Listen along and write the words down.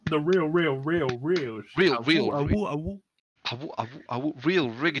the real Real, awu, real, awu, awu. real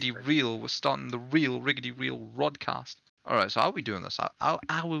riggedy real. We're starting the real riggedy real rodcast. All right, so how are we doing this? How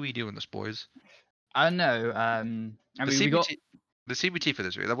are we doing this, boys? I don't know. I The mean, we got. the CBT for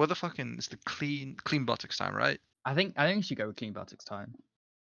this week. Like, what the fucking? It's the clean buttocks time, right? I think we should go with clean buttocks time.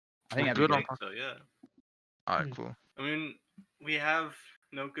 I think We're that'd be good on. good. So yeah. All right, cool. I mean, we have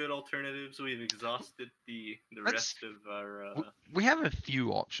no good alternatives. We've exhausted the Let's- rest of our. We have a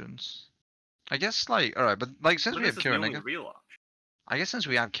few options. I guess like all right, but like since we have this is the Kieran, only real option. I guess since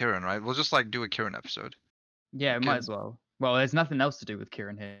we have Kieran, right, we'll just like do a Kieran episode. Yeah, Okay. might as well. Well, there's nothing else to do with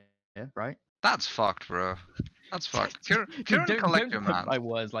Kieran here, right? That's fucked, bro. That's fucked. Kieran, collect your put mans. my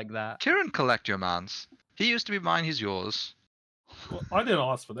words like that. Kieran, collect your mans. He used to be mine. He's yours. Well, I didn't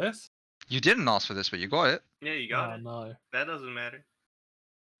ask for this. You didn't ask for this, but you got it. Yeah, you got Oh it. no. That doesn't matter.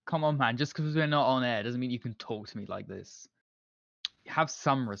 Come on, man. Just because we're not on air doesn't mean you can talk to me like this. Have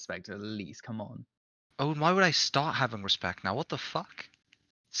some respect at least. Come on. Oh, why would I start having respect now? What the fuck?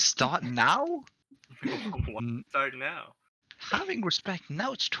 Start now? Why start now? Having respect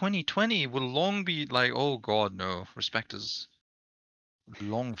now? It's 2020. Will long be like, oh god, no. Respect is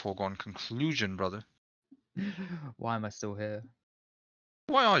long foregone conclusion, brother. Why am I still here?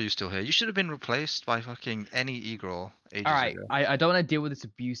 Why are you still here? You should have been replaced by fucking any e-girl ages All right, ago. I don't want to deal with this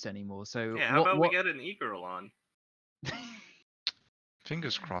abuse anymore. So Yeah, how what, about what... we get an e-girl on?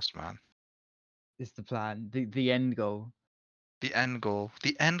 Fingers crossed, man. is the plan? The end goal. The end goal.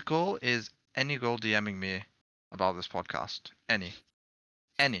 The end goal is any girl DMing me about this podcast. Any.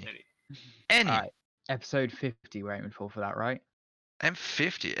 Any. All right, episode 50. We're aiming for that, right? I'm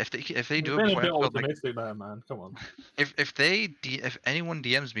 50. If they do You're it being a before bit episode, like, optimistic there, man. Come on. if anyone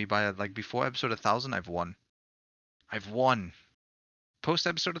DMs me by like before episode 1000, I've won. I've won. Post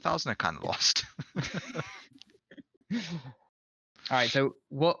episode 1000, I kind of lost. All right. So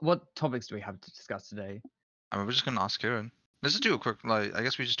what topics do we have to discuss today? I mean, we're just gonna ask Kieran. Let's just do a quick like. I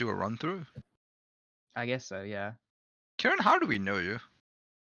guess we just do a run through. I guess so. Yeah. Kieran, how do we know you?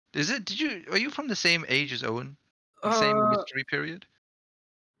 Are you from the same age as Owen? The same mystery period?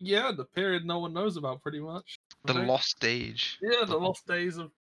 Yeah, the period no one knows about, pretty much. The Right? lost age. Yeah, the lost days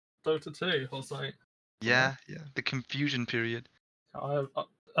of Dota 2 or something. Yeah. The confusion period. I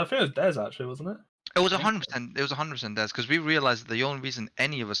think it was Des actually, wasn't it? It was 100%. It was 100% Des because we realized that the only reason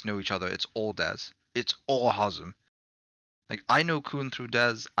any of us know each other, it's all Des. It's all Hazem. Like I know Kuhn through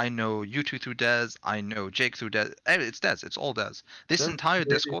Des. I know you two through Des. I know Jake through Des. It's Des. It's all Des. This Des- entire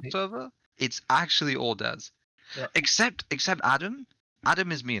Des- Discord server, it's actually all Des. Yeah. Except Adam.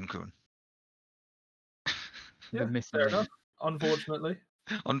 Adam is me and Kuhn. Yeah, missing fair link. enough. Unfortunately.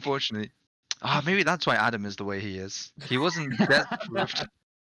 Unfortunately. Maybe that's why Adam is the way he is. He wasn't Des approved.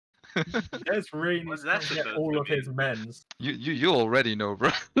 Des really What's needs that to get supposed all to of be? his men's. You already know, bro.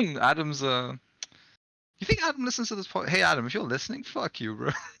 Adam's You think Adam listens to this podcast? Hey Adam, if you're listening, fuck you,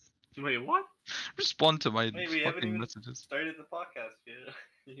 bro. Wait, what? Respond to my Wait, we haven't fucking even messages. started the podcast yet.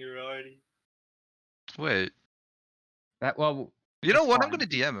 You're already. Wait. Well, You know It's what? I'm fine. gonna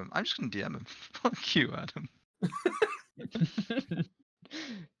DM him. I'm just gonna DM him. Fuck you, Adam.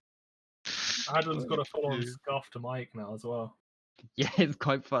 Adam's got a full-on you. scuff to Mike now as well. yeah, it's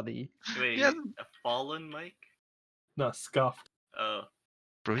quite funny. Wait, Yeah. a fallen mic? No, scuffed. Oh.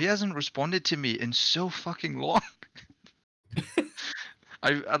 Bro, he hasn't responded to me in so fucking long.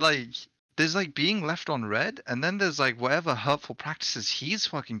 I like there's like being left on red, and then there's like whatever hurtful practices he's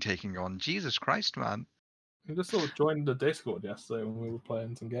fucking taking on. Jesus Christ, man. He just sort of joined the Discord yesterday when we were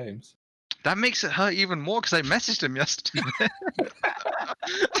playing some games. That makes it hurt even more because I messaged him yesterday.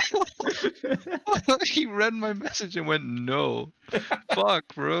 He read my message and went, no.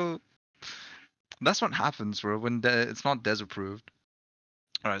 Fuck, bro. That's what happens, bro, when it's not Des approved.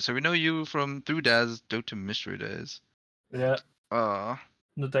 Alright, so we know you from through Des, Dota Mystery Days. Yeah,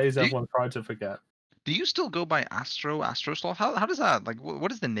 the days You- everyone tried to forget. Do you still go by Astrosloth? How does that, like,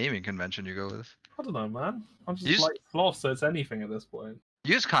 what is the naming convention you go with? I don't know, man. I'm You just just- like sloth, so it's anything at this point.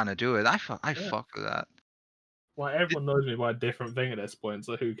 You just kind of do it. I fuck with that. Like everyone knows me by a different thing at this point,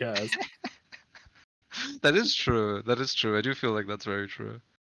 so who cares? That is true. That is true. I do feel like that's very true.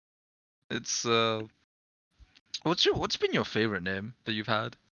 It's what's been your favorite name that you've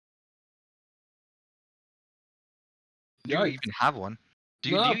had? Do you Yikes. even have one? Do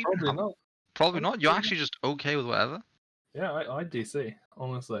you No, even probably have- not. Probably not. You're actually just okay with whatever. Yeah, I DC,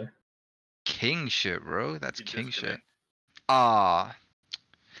 honestly. King shit, bro. That's You king shit. disconnect.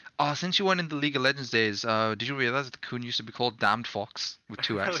 Since you went into League of Legends days, did you realize that the Kun used to be called Damned Fox with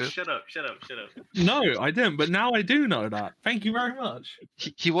two Oh, X's? shut up. No, I didn't, but now I do know that. Thank you very much.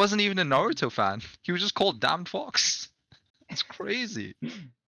 He wasn't even a Naruto fan. He was just called Damned Fox. It's crazy.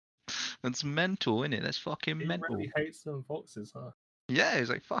 That's mental, innit? That's fucking He mental. really hates them foxes, huh? Yeah, he's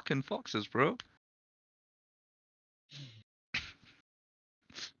like fucking foxes, bro.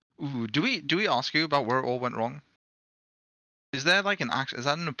 Ooh, do we ask you about where it all went wrong? Is there like is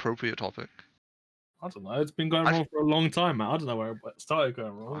that an appropriate topic? I don't know. It's been going wrong for a long time, man. I don't know where it started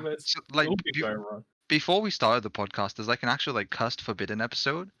going wrong, but it's So, like all been going wrong. before we started the podcast, there's like an actual like cursed forbidden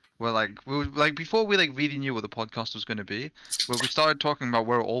episode where like before we like really knew what the podcast was going to be, where we started talking about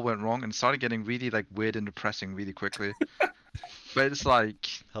where it all went wrong and started getting really like weird and depressing really quickly. But it's like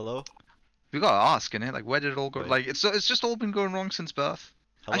Hello? we gotta ask, innit? Like where did it all go? Wait. Like it's just all been going wrong since birth.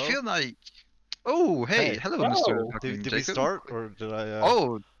 Hello? I feel like. Oh, hey, Hey. hello, Oh. Mr. Did fucking we Jacob. start or did I?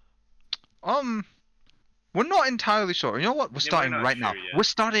 Oh, we're not entirely sure. You know what? We're Yeah, we're starting not right now. sure yet. We're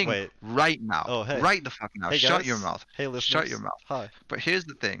starting Wait. right now. Oh, hey. Right the fuck now. Hey Shut guys. your mouth. Hey listeners. Shut your mouth. Hi. But here's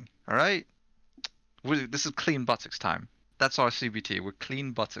the thing, all right? This is clean buttocks time. That's our CBT. We're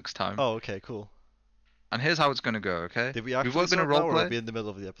clean buttocks time. Oh, okay, cool. And here's how it's gonna go, okay? Did we We've actually all been a start now, role or play. are we in the middle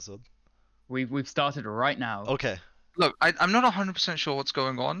of the episode? We've started right now. Okay. Look, I'm not 100% sure what's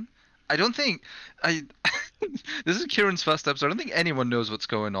going on. I don't think this is Kieran's first episode. I don't think anyone knows what's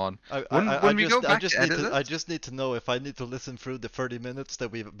going on. When we go back to edit it- I just need to know if I need to listen through the 30 minutes that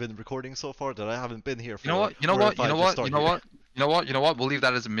we've been recording so far that I haven't been here for. You know what? You know or what? if You I know just what? start You know here. what? You know what? You know what? We'll leave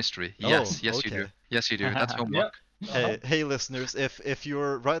that as a mystery. Yes, Oh, yes you do. okay. Yes you do. That's homework. Hey listeners, if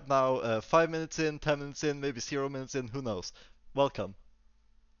you're right now 5 minutes in, 10 minutes in, maybe 0 minutes in, who knows? Welcome.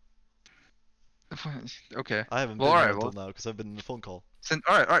 Okay. I haven't Well, been here alright, until now because I've been in the phone call.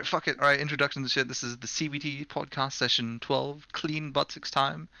 All right, fuck it. All right, introduction to shit. This is the CBT podcast session 12, clean buttocks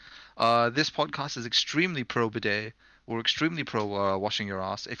time. This podcast is extremely pro bidet. We're extremely pro washing your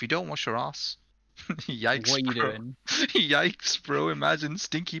ass. If you don't wash your ass, yikes, What are you bro. doing? Yikes, bro. Imagine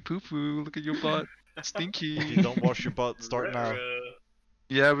stinky poo poo. Look at your butt. Stinky. If you don't wash your butt, start now.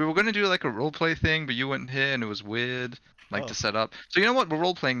 Yeah, we were gonna do like a roleplay thing, but you weren't here and it was weird, like Oh. to set up. So you know what? We're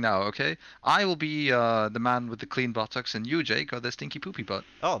role playing now, okay? I will be the man with the clean buttocks, and you, Jake, are the stinky poopy butt.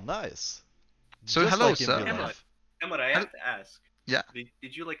 Oh, nice. So Just hello, like in sir. real Emma, life. Emma, I have to ask. Yeah.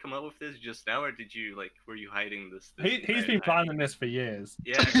 Did you like come up with this just now, or did you like were you hiding this? He's entire been time? planning this for years.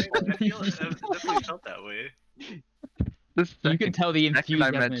 Yeah, I definitely felt that way. You can tell the second I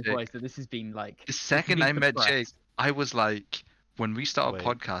enthusiasm met in his Jake. voice that this has been like. The second been I met Jake, suppressed. I was like, when we start a Wait.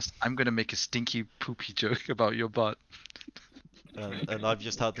 podcast, I'm gonna make a stinky poopy joke about your butt. And I've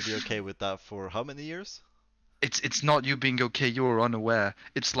just had to be okay with that for how many years? It's not you being okay, you were unaware.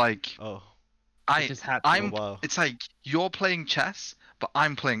 It's like Oh, It just had to. oh I'm wow. it's like you're playing chess, but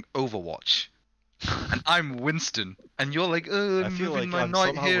I'm playing Overwatch. And I'm Winston, and you're like, I I'm feel moving like my I'm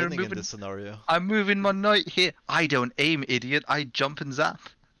knight somehow here, winning in moving this scenario. I'm moving my knight here. I don't aim, idiot. I jump and zap.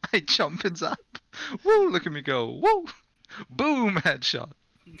 I jump and zap. Woo! Look at me go. Woo! Boom! Headshot.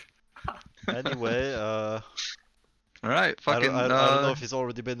 Anyway, All right, I fucking. don't know if he's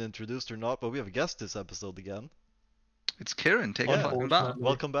already been introduced or not, but we have a guest this episode again. It's Kieran. Take a Yeah. fucking bow.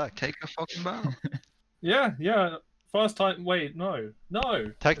 Welcome back. Take a fucking bow. Yeah. First time. Wait, no.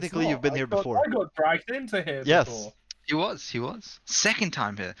 it's Technically, you've not. been here before. I got dragged into here Yes. before. He was. Second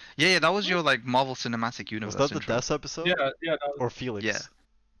time here. Yeah, that was your like Marvel Cinematic Universe Was that the intro. Des episode? Yeah, that was, Or Felix? Yeah.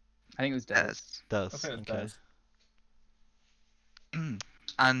 I think it was Des. Yes. Des. I think it Okay. was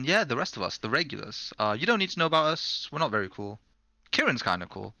And yeah, the rest of us, the regulars. You don't need to know about us. We're not very cool. Kieran's kind of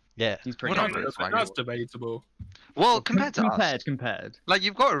cool. Yeah. He's We're pretty not good. very That's, swaggy. that's debatable. Well, compared to us, compared. like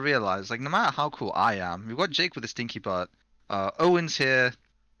you've got to realize, like no matter how cool I am, we've got Jake with a stinky butt. Owen's here.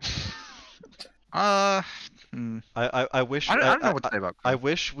 I wish. I don't know what to say about. I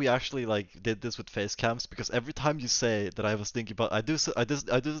wish we actually like did this with face cams because every time you say that I have a stinky butt, I do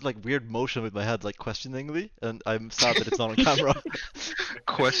this like weird motion with my head like questioningly, and I'm sad that it's not on camera.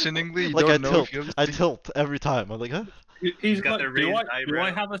 Questioningly, you Like don't know if you have a I tilt every time. I'm like, huh? He's got like, the do raised I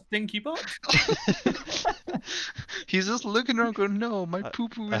eyebrow. have a stinky butt? He's just looking around going, no, my poo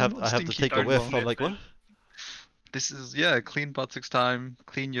poo is I have not to stinky. take a Don't whiff. vomit, I'm like, what? man. This is clean buttocks time.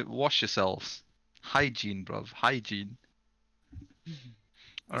 Wash yourselves. Hygiene, bruv. Hygiene. This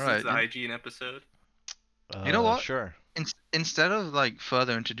Alright. is the hygiene episode. You know what? Sure. Instead of like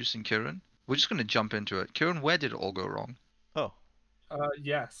further introducing Kieran, we're just gonna jump into it. Kieran, where did it all go wrong? Oh,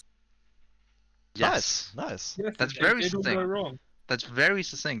 Yes. Yes. nice. Yes, That's it very did all go succinct. wrong. That's very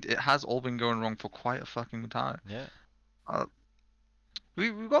succinct. It has all been going wrong for quite a fucking time. Yeah.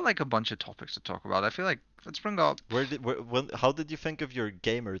 We've got like a bunch of topics to talk about. I feel like let's bring up How did you think of your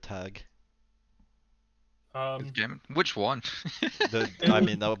gamer tag? game. Which one? I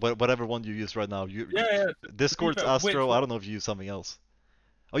mean, whatever one you use right now. Yeah. Discord's fair, which Astro. I one? don't know if you use something else.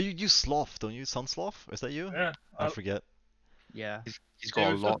 Oh, you use Sloth, don't you? Sun Sloth? Is that you? Yeah. I forget. Yeah. He's It got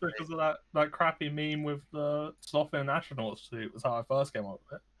a was lot. just because of that crappy meme with the Slothfin astronaut suit was how I first came up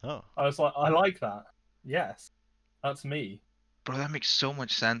with it. Oh. I was like, I like that. Yes, that's me. Bro, that makes so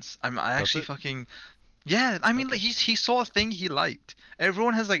much sense. I Does actually it? fucking. Yeah, I mean, Okay. like he saw a thing he liked.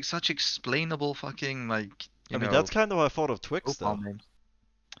 Everyone has like such explainable fucking like I mean, that's kind of how I thought of Twix, profile though. names.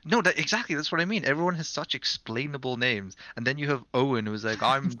 No, exactly. That's what I mean. Everyone has such explainable names, and then you have Owen who's like,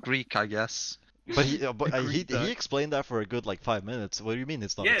 I'm Greek, I guess. But he Greek duck. explained that for a good like 5 minutes. What do you mean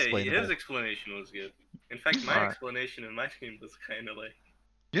it's not Yeah, explainable? his explanation was good. In fact, my Alright. explanation in my team was kind of like,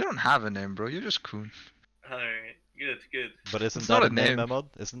 You don't have a name, bro. You're just Coon. alright, good. But isn't It's that not a a name, name. Emad?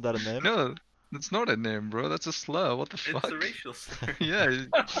 Isn't that a name? No, that's not a name, bro. That's a slur. What the fuck? It's a racial slur. Yeah,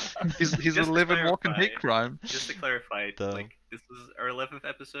 he's a Just to living, walking hate clarify. crime. Just to clarify, Duh. like this is our 11th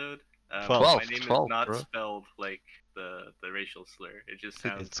episode. My 12th, name is 12th, not bro. spelled like the racial slur. It just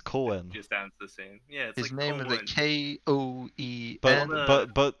sounds It's Cohen. just sounds the same. Yeah, it's His like name is like Cohen. Koen.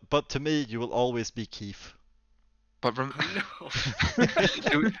 But the- but to me, you will always be Keith. But from No.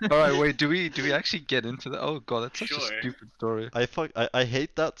 all right, wait. Do we actually get into that? Oh god, that's such Sure. a stupid story. I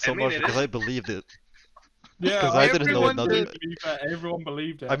hate that so I mean, much it because is- I believed it. Yeah, 'Cause I didn't know Everyone another. did. To be fair, everyone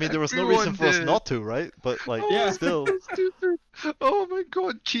believed it. I mean, there was no reason Everyone for us did. not to, right? But like, Oh, Yeah. still. so stupid. Oh my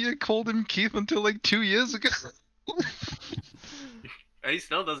god, Kia called him Keith until like 2 years ago. He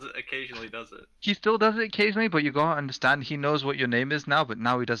still does it. Occasionally does it. He still does it occasionally, but you gotta understand he knows what your name is now, but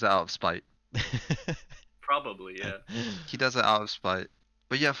now he does it out of spite. Probably, yeah. He does it out of spite.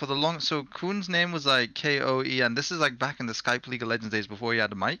 But yeah, for the long so Kuhn's name was like Koe, and this is like back in the Skype League of Legends days before he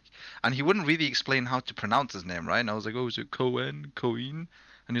had a mic, and he wouldn't really explain how to pronounce his name, right? And I was like, oh, is it Cohen, Coen?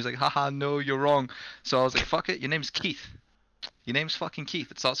 And he was like, haha, no, you're wrong. So I was like, fuck it, your name's Keith. Your name's fucking Keith.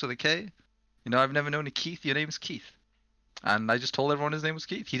 It starts with a K. You know, I've never known a Keith. Your name's Keith. And I just told everyone his name was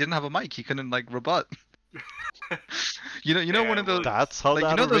Keith. He didn't have a mic. He couldn't like rebut. You know, Yeah, one of those. That's how Like, you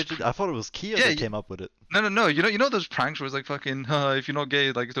that know those originated. I thought it was Kia Yeah, that you- came up with it. No. You know those pranks where it's like fucking, if you're not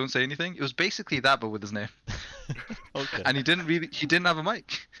gay, like don't say anything. It was basically that, but with his name. Okay. And he didn't have a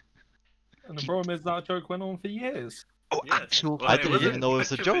mic. And the problem is that joke went on for years. Oh, Yes. actual. Well, I it didn't wasn't even know it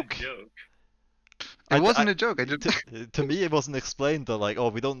was a much of joke. It I- wasn't I- a joke. I just. To me, it wasn't explained that like, oh,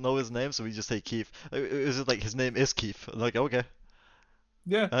 we don't know his name, so we just say Keith. Is it like his name is Keith? I'm like, okay.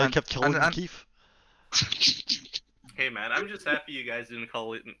 Yeah. And I And- kept calling him and- Keith. Hey man, I'm just happy you guys didn't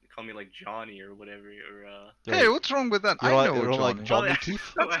call me like Johnny or whatever or You're Hey, like, what's wrong with that? you're I like, know you're Johnny. like Johnny yeah.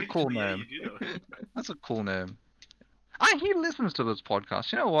 Keith. That's a cool actually, yeah, name. you do know. That's a cool name. He listens to those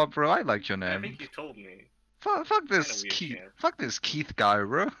podcasts. You know what, bro? I like your I name. think you told me. Fuck this weird, Keith. yeah. Fuck this Keith guy,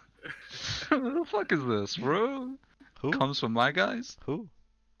 bro. Who the fuck is this, bro? Who? Comes from my guys. Who?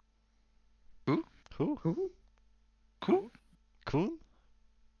 Who? Who? Cool. Cool?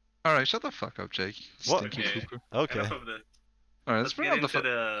 All right, shut the fuck up, Jake. What? Stinky Okay. cuckoo. Okay. Oh, Enough of this. All right, Let's bring get up the into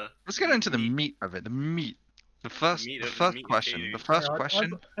the let's get into the meat. meat of it. The meat. The first meat the of the first meat question. potatoes. The first Hey,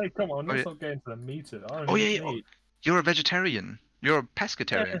 question. Hey, come on, Oh, let's yeah. not get into the meat of it. I don't Oh, eat yeah, yeah. meat. You're a vegetarian. You're a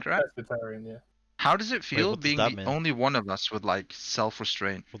pescatarian, correct? Pescatarian, yeah. How does it feel what does being that the mean? only one of us with like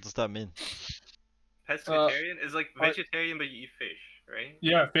self-restraint? What does that mean? pescatarian is like I- vegetarian, but you eat fish, right?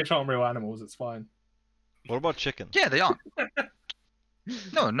 Yeah, fish aren't real animals. It's fine. What about chicken? Yeah, they are.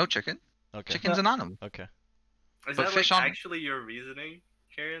 No chicken. Okay. Chicken's an animal. Okay. Is But that like fish aren't- actually your reasoning,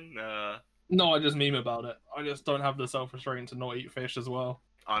 Karen? No, I just meme about it. I just don't have the self-restraint to not eat fish as well.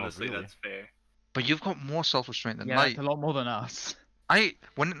 Honestly, really? that's fair. But you've got more self-restraint than Yeah, like that's a lot more than us.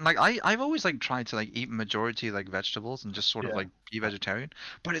 I've always like tried to like eat majority like vegetables and just sort of Yeah. like be vegetarian.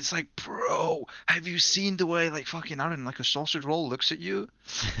 But it's like, bro, have you seen the way like fucking I don't know, like a sausage roll looks at you?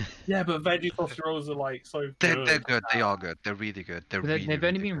 Yeah, but veggie sausage rolls are like so They're good. good. They are good. They're really good. They're But really, they've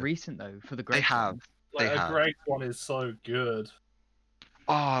only really been good. recent though for the They great have. ones. Like, they a have. Greg's one is so good.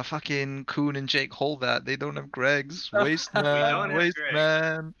 Oh, fucking Kuhn and Jake hold that. They don't have Greg's. Waste don't man. have Waste Greg's.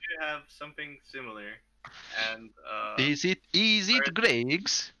 man. You have something similar, and Is it Alright.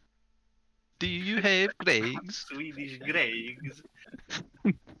 Greg's? Do you have Greg's? Swedish Gregs.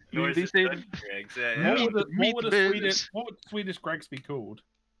 You- Nor is they it say Dutch Gregs. What Yeah. would a Meatballs. What would Swedish Gregs be called?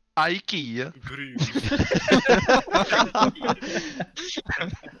 IKEA.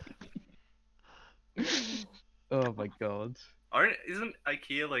 Oh my god. Isn't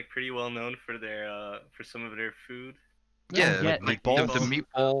IKEA like pretty well known for their for some of their food? Yeah, yeah, like meatballs. the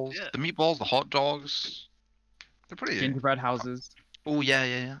meatballs, Yeah. the meatballs, the hot dogs. They're pretty. Gingerbread houses. Oh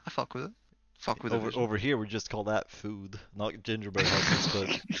yeah. I fuck with it. Fuck with it. Over here, we just call that food, not gingerbread houses,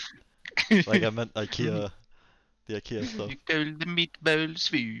 but like I meant IKEA, the IKEA stuff. You call the meatballs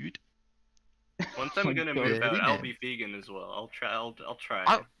food. Once Oh I'm my gonna God. move out, Really, I'll man? be vegan as well. I'll try. I'll try.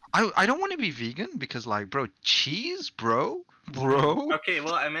 I don't want to be vegan because like, bro, cheese, bro. Okay,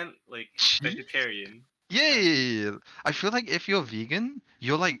 well, I meant like Cheese? vegetarian. Yeah. I feel like if you're vegan,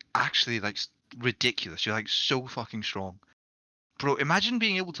 you're like actually like ridiculous. You're like so fucking strong. Bro, imagine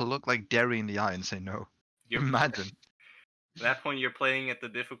being able to look like dairy in the eye and say no. You're- Imagine. At that point, you're playing at the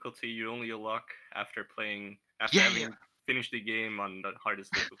difficulty you only unlock after after Yeah, having finished the game on the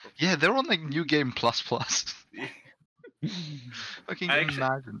hardest difficulty. Yeah, they're on like New Game Plus Plus. Fucking I actually-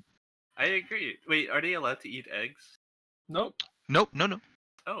 imagine. I agree. Wait, are they allowed to eat eggs? Nope. Nope, no.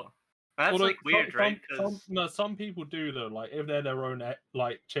 Oh, that's Although like weird, right? some people do though. Like if they're their own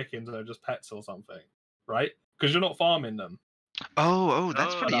like chickens, they're just pets or something, right? Because you're not farming them. Oh,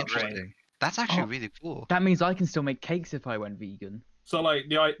 that's Oh, pretty that's right. interesting. That's actually Oh. really cool. That means I can still make cakes if I went vegan. So like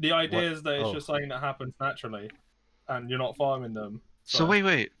the idea What? is that it's Oh. just something that happens naturally, and you're not farming them. So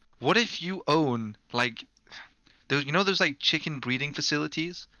wait. What if you own like those like chicken breeding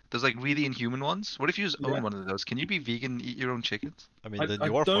facilities? Those like really inhuman ones? What if you just Yeah. own one of those? Can you be vegan and eat your own chickens? I mean, I then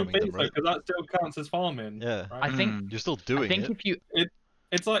you are don't farming think them, right? so, because that still counts as farming. Yeah. right? I think You're still I doing think it. if you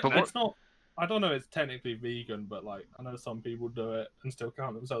It's like But it's not. I don't know. It's technically vegan, but like I know some people do it and still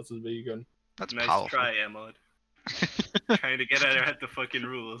count themselves as vegan. That's Nice powerful. try, Emod. Trying to get at the fucking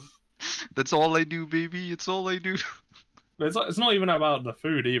rules. That's all I do, baby. It's all I do. But it's not even about the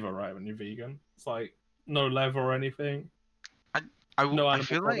food either, right? When you're vegan, it's like no leather or anything. No I animal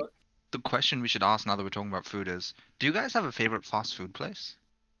feel like product. the question we should ask now that we're talking about food is, do you guys have a favorite fast food place?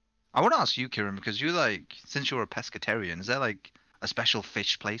 I want to ask you, Kieran, because you like, since you're a pescatarian, is there like a special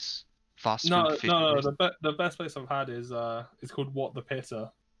fish place? Fast No, food fish no, place? the best place I've had is it's called What the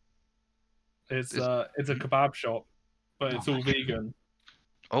Pitta. It's Is- it's a kebab shop, but Oh it's all my- vegan.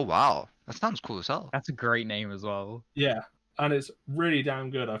 Oh wow, that sounds cool as hell. that's a great name as well. Yeah, and it's really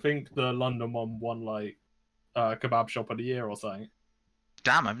damn good. I think the London one won like kebab shop of the year or something.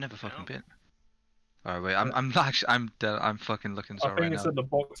 Damn, I've never fucking No. been. Alright, wait, I'm actually, I'm fucking looking I so think right it's now. at the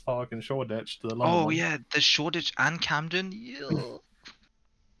Box Park in Shoreditch. The London Oh one. yeah, the Shoreditch and Camden. Yeah.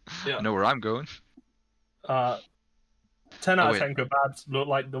 Yeah. I know where I'm going. 10 out Oh, of wait. 10 kebabs look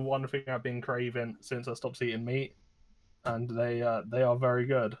like the one thing I've been craving since I stopped eating meat, and they are very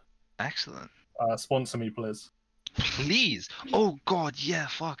good. Excellent. Sponsor me, please. Please. Oh god, yeah,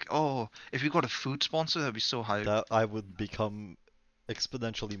 fuck. Oh, if we got a food sponsor, that'd be so hype. That I would become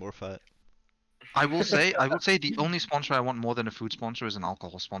exponentially more fat. I will say the only sponsor I want more than a food sponsor is an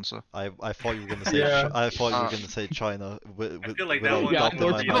alcohol sponsor. I thought you were gonna say Yeah. I thought you were Uh, gonna say China. I feel like that without one doubt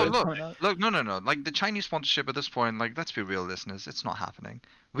would in my be- mind. Look, no. Like the Chinese sponsorship at this point, like let's be real, listeners, it's not happening.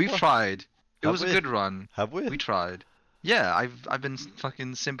 We've What? tried. It Have was a we? good run. Have we? We tried. Yeah, I've been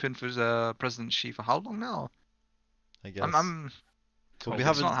fucking simping for President Xi for how long now? I guess. I'm But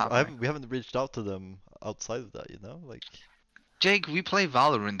it's not happening. we haven't reached out to them outside of that, you know? Like Jake, we play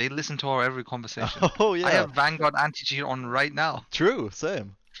Valorant. They listen to our every conversation. Oh yeah. I have Vanguard anti-cheat on right now. True,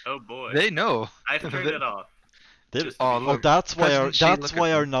 same. Oh boy. They know. I've turned it off. They- Just to Oh, be look. that's why President Xi, look at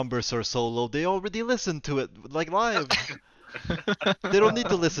our them. numbers are so low. They already listen to it like live. They don't need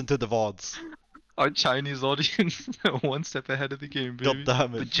to listen to the VODs. Our Chinese audience one step ahead of the game, baby. God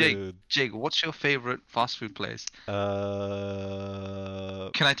damn it, But Jake, dude. Jake, what's your favorite fast food place? Can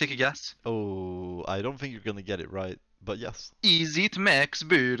I take a guess? Oh, I don't think you're gonna get it right, but yes. Easy to Max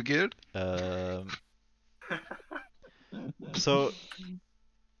Burger. Um, so,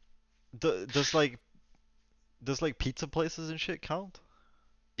 does like pizza places and shit count?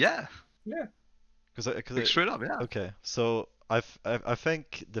 Yeah, Because like, straight up, yeah. okay, so I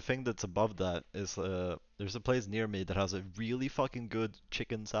think the thing that's above that is there's a place near me that has a really fucking good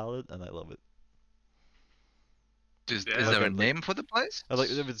chicken salad, and I love it. Is Yeah. there a Okay, like- name for the place? I like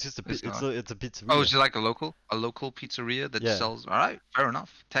it's just a It's not. it's a pizzeria. Oh, is it like a local pizzeria that Yeah. sells? All right, fair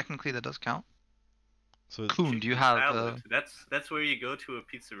enough. Technically, that does count. So it's, Kuhn, do you Chicken have? salad. That's where you go to a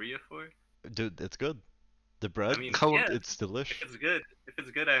pizzeria for. dude, it's good. The bread, mean, Cold- yeah, it's delish. if it's good,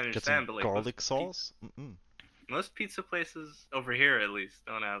 I Get understand. some But like garlic most sauce. Mm-mm. most pizza places over here, at least,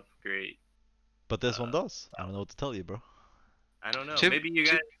 don't have great. But this one Uh, does. I don't know what to tell you, bro. I don't know. To- Maybe you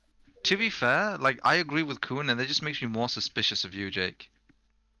to- guys. To be fair, like I agree with Kuhn, and that just makes me more suspicious of you, Jake.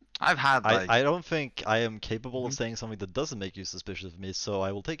 I've had like I don't think I am capable of Mhm. saying something that doesn't make you suspicious of me, so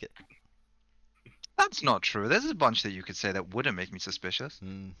I will take it. that's not true. There's a bunch that you could say that wouldn't make me suspicious.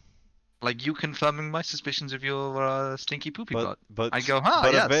 Mm. Like you confirming my suspicions of your stinky poopy butt. But I go, huh?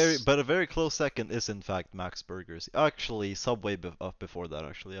 but Yes. a very close second is in fact Max Burgers. Actually, Subway up before that.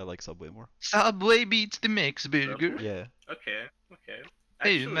 Actually, I like Subway more. Subway beats the Max Burger. Yeah. Okay. Okay.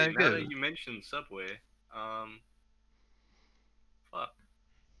 Hey, Actually, man, now good. that you mentioned Subway, fuck.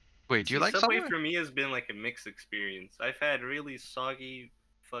 Wait, do you See, like Subway Subway? for me has been like a mixed experience. I've had really soggy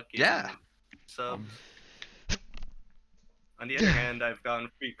fucking Yeah. subs. On the other hand, I've gotten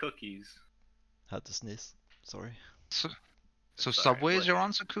free cookies. Had to sneeze. Sorry. So Sorry, Subway is what? your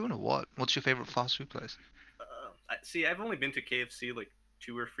answer, Kun, or what? What's your favorite fast food place? See, I've only been to KFC like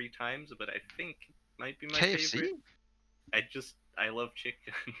 2 or 3 times, but I think it might be my KFC? favorite. I love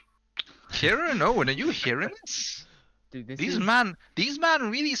chicken. Kieran, Owen, are you hearing this? Dude, this These is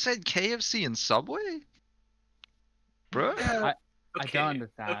man really said KFC and Subway? Bro? I Okay, don't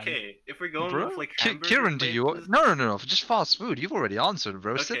understand. okay. If we're going Bro? with like hamburger Kieran, do you? places- No, for just fast food. You've already answered,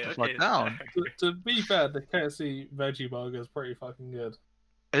 bro. Sit Okay, the fuck okay, down. sorry. To be fair, the KFC veggie burger is pretty fucking good.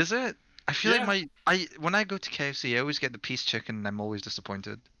 Is it? I feel Yeah. like when I go to KFC, I always get the piece chicken and I'm always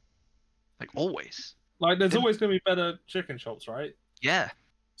disappointed. Like always. Like, there's Is- always gonna be better chicken shops, right? Yeah.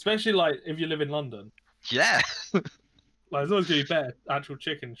 Especially like if you live in London. Yeah. Like, there's always gonna be better actual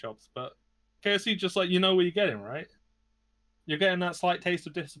chicken shops, but KFC just like you know what you're getting, right? You're getting that slight taste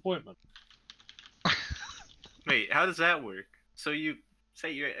of disappointment. Wait, how does that work? So you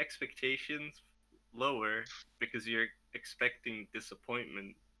set your expectations lower because you're expecting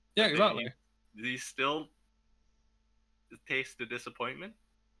disappointment. Yeah, Then exactly. Do you still taste the disappointment?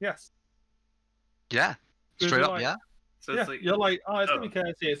 Yes. Yeah. Because Straight you're up, like- yeah. So Yeah, it's like you're like, oh, it's gonna oh. be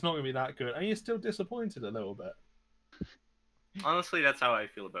KFC. It's not gonna be that good, and you're still disappointed a little bit. honestly, that's how I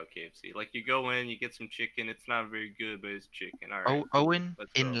feel about KFC. Like you go in, you get some chicken. It's not very good, but it's chicken. All right. Oh, Owen,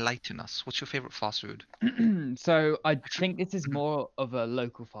 let's go. enlighten us. What's your favorite fast food? So I think this is more of a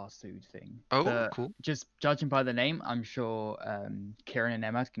local fast food thing. Oh, but cool. just judging by the name, I'm sure Kieran and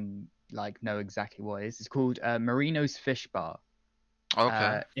Emma can like know exactly what it is. It's called Marino's Fish Bar.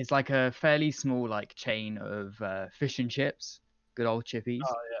 Okay. It's like a fairly small like chain of fish and chips, good old chippies.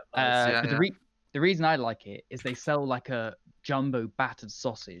 Oh yeah. Nice. Yeah, But the reason I like it is they sell like a jumbo battered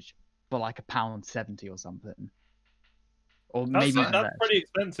sausage for like £1.70 or something, or That's, maybe even that's less. pretty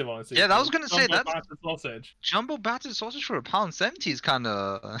expensive, honestly. Yeah, that for was gonna say, jumbo that's- battered sausage. Jumbo battered sausage for £1.70 is kind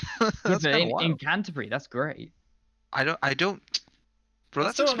of. Yeah, That's but kind of in wild. Canterbury, that's great. I don't. Bro,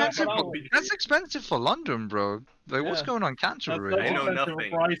 that's That's still not expensive. bad. For, that's expensive for London, bro. Like, what's Yeah. going on in That's Canterbury? I know expensive for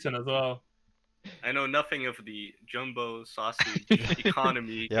nothing. Brighton as well. I know nothing of the jumbo sausage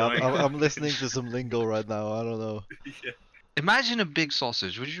economy. Yeah, going I'm on. listening to some lingo right now. I don't know. Yeah. Imagine a big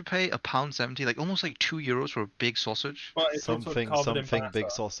sausage. Would you pay £1.70, like almost like €2 for a big sausage? But it's also Something, covered in something big batter.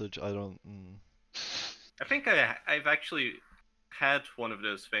 sausage. I don't. I think I've actually had one of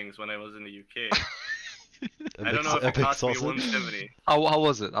those things when I was in the UK. I don't know if a it big cost me sausage. 170. How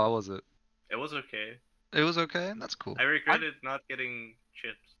was it? How was it? It was okay. It was okay. That's cool. I regretted not getting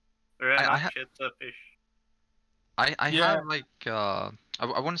chips. Or I not ha- chips, fish. I Yeah. have like I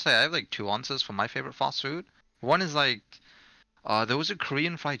want to say I have like 2 answers for my favorite fast food. One is like there was a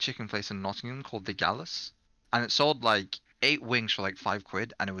Korean fried chicken place in Nottingham called The Gallus, and it sold like 8 wings for like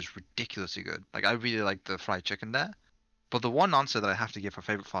 £5, and it was ridiculously good. Like I really liked the fried chicken there. But the one answer that I have to give for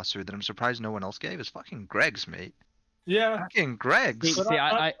favorite fast food that I'm surprised no one else gave is fucking Greg's, mate. Yeah. Fucking Greg's. See, But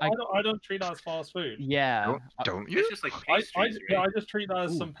I I don't treat that as fast food. yeah. Don't It's you? just like I pastries, right? just treat that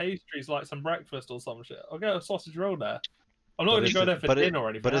as Ooh. some pastries, like some breakfast or some shit. I'll get a sausage roll there. I'm not But gonna is go it- there for but it- dinner or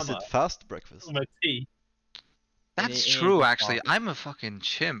anything. But is am it I? fast breakfast? Or my tea. That's it true, is actually. fast. I'm a fucking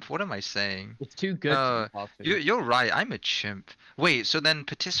chimp. What am I saying? It's too good to be fast food. You're right. I'm a chimp. Wait, so then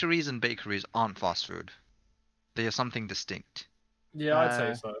patisseries and bakeries aren't fast food. They are something distinct. Yeah, I'd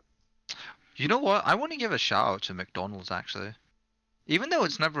say Uh, so. You know what? I want to give a shout out to McDonald's, actually. Even though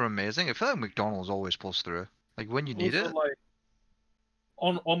it's never amazing, I feel like McDonald's always pulls through. Like when you need Also, it.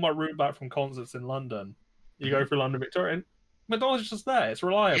 like, on my route back from concerts in London, you go through London Victoria, McDonald's is just there. It's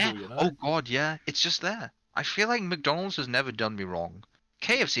reliable, Yeah. you know. Oh god, yeah. It's just there. I feel like McDonald's has never done me wrong.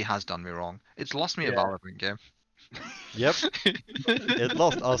 KFC has done me wrong. It's lost me a Yeah. Valorant game. Yep. It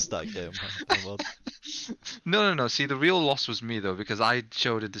lost us that game. But No. See, the real loss was me though, because I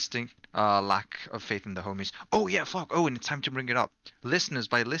showed a distinct lack of faith in the homies. Oh yeah, fuck. Oh, and it's time to bring it up. Listeners,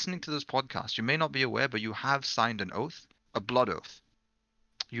 by listening to this podcast, you may not be aware, but you have signed an oath, a blood oath.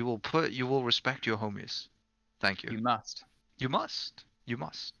 You will respect your homies. Thank you. You must. You must. You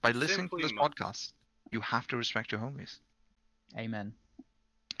must. By listening to Simply this must. podcast, you have to respect your homies. Amen.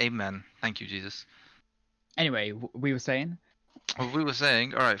 Amen. Thank you, Jesus. Anyway, we were saying Well, we were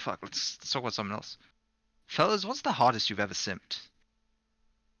saying, all right, fuck. Let's talk about something else. Fellas, what's the hardest you've ever simped?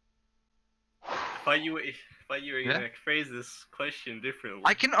 If I you were Yeah. gonna phrase this question differently.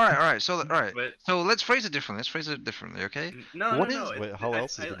 I can. All right. So, all right. But So let's phrase it differently. Okay? no, What no, no. is- Wait, how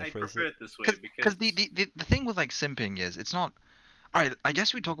else is I, gonna I phrase prefer it? it this way Because the thing with like simping is it's not. All right. I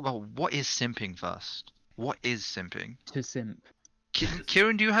guess we talk about what is simping first. What is simping? to simp.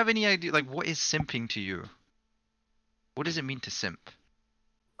 Kieran, do you have any idea? Like, what is simping to you? What does it mean to simp?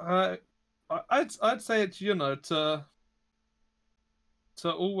 I'd say it's to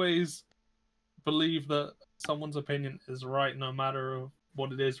always believe that someone's opinion is right no matter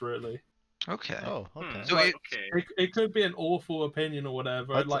what it is really. Okay. Oh, okay. So Like, it- It could be an awful opinion or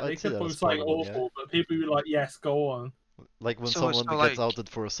whatever. I'd Like they say could that as post something part of one, yeah. awful, but people be like, "Yes, go on." Like when So- someone so, gets like- outed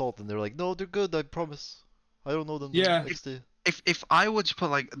for assault and they're like, no, they're good, I promise. I don't know them. Yeah. XD. if I were to put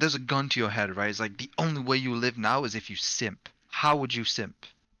like, there's a gun to your head, right? It's like the only way you live now is if you simp. How would you simp?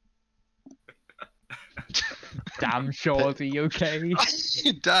 Damn shorty, okay?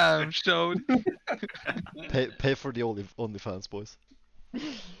 Damn, showed. Pay for the OnlyFans, boys.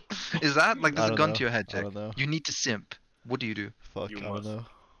 Is that like there's I a don't gun know. to your head, I Jack? don't know. You need to simp. What do you do? Fuck, You I don't must. know.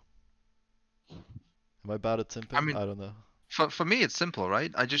 Am I bad at simping? I mean- I don't know. For me, it's simple,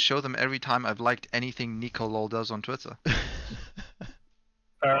 right? I just show them every time I've liked anything Nico Lol does on Twitter,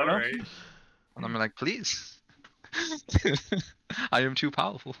 Fair All enough. right. and I'm like, please. I am too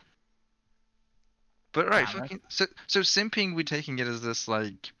powerful. But right, Damn it. fucking, so simping, we're taking it as this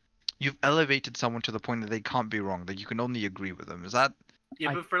like, you've elevated someone to the point that they can't be wrong. That you can only agree with them. Is that? Yeah,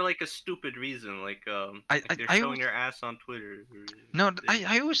 I- but for like a stupid reason, like I- they're I showing always- their ass on Twitter. or No, they-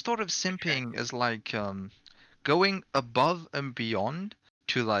 I always thought of simping as like going above and beyond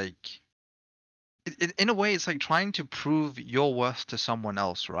to like, in a way, it's like trying to prove your worth to someone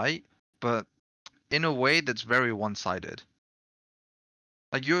else, right? But in a way that's very one-sided.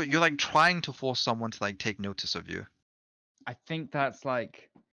 Like you're like trying to force someone to like take notice of you. I think that's like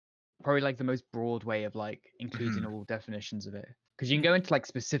probably like the most broad way of like including all definitions of it. Because you can go into like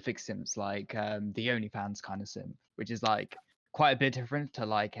specific simps, like the OnlyFans kind of simp, which is like quite a bit different to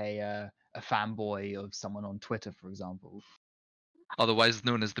like a fanboy of someone on Twitter, for example. Otherwise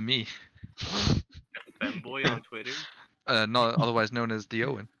known as the me. Fanboy on Twitter. Not otherwise known as the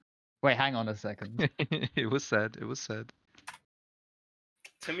Owen. Wait, hang on a second. It was said. It was said.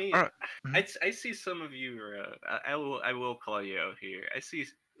 To me, Alright. Mhm. I see some of you. I will call you out here. I see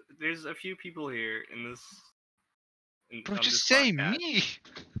there's a few people here in this. Bro, on just this say podcast. me.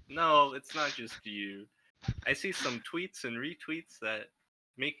 No, it's not just you. I see some tweets and retweets that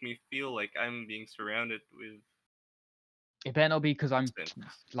make me feel like I'm being surrounded with It better not be because I'm simps.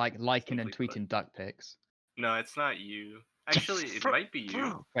 like liking and Simply put. tweeting duck pics. No, it's not you. Actually, it Bro- might be you.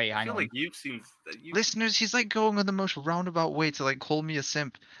 Bro, Wait, I hang feel on. like you've seen. You, listeners, he's like going on the most roundabout way to like call me a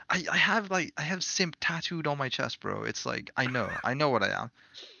simp. I have simp tattooed on my chest, bro. It's like I know what I am.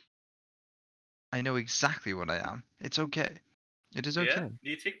 I know exactly what I am. It's okay. It is okay. yeah? Do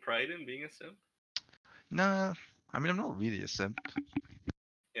you take pride in being a simp? Nah, I mean I'm not really a simp.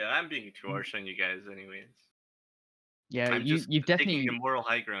 Yeah, I'm being too harsh on you guys, anyways. Yeah, I'm you've taking definitely the moral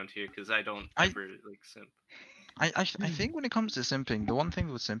high ground here because I don't I- ever like simp. I think when it comes to simping, the one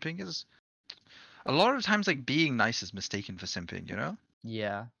thing with simping is a lot of times like being nice is mistaken for simping, you know?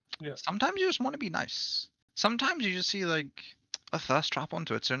 yeah. Sometimes you just want to be nice. Sometimes you just see like a thirst trap on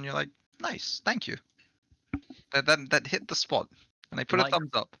Twitter and you're like, nice, thank you. That hit the spot. And I put Like- a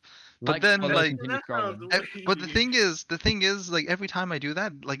thumbs up. But Like, then follow, like continue That's not scrolling. the but the way- thing is like every time I do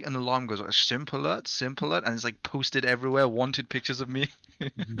that, like an alarm goes like simp alert, and it's like posted everywhere, wanted pictures of me.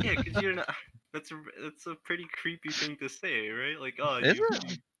 Yeah, because you're not. That's a pretty creepy thing to say, right? Like, oh, Is you,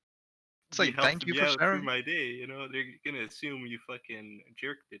 it? you It's like helped thank you me for out sharing. through my day. You know, they're gonna assume you fucking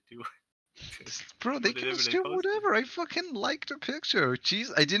jerked it too. Bro, they can whatever they assume posted. whatever. I fucking liked a picture.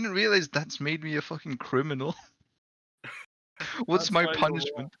 Jeez, I didn't realize that's made me a fucking criminal. What's That's my why you're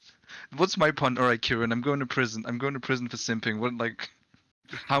punishment? What's my pun? All right, Kieran, I'm going to prison. I'm going to prison for simping. What, like,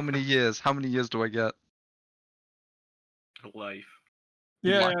 how many years? How many years do I get? Life.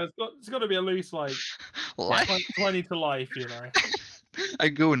 Yeah, Like- it's got to be at least like Like, 20 to life, you know. I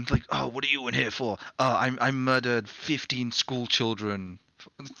go and like, oh, what are you in here for? I murdered 15 school children.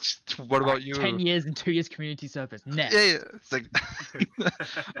 What about you? 10 years and 2 years community service. Next. Yeah, yeah. It's like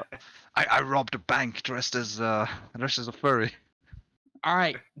I robbed a bank dressed as a furry. All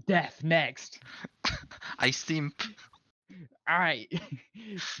right, death next. I simp. All right,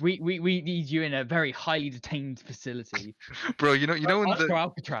 we need you in a very highly detained facility. Bro, you know when Let's go the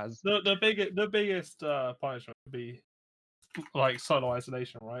Alcatraz. The biggest punishment would be like solo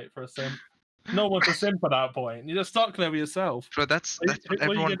isolation, right? For a simp. No one's a simp at that point. You're just stuck there with yourself. bro, that's What what are you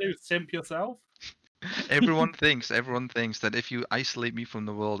everyone gonna do? Simp yourself? everyone thinks that if you isolate me from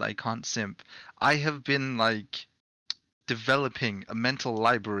the world, I can't simp. I have been like developing a mental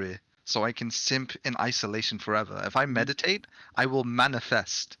library so I can simp in isolation forever. If I meditate, I will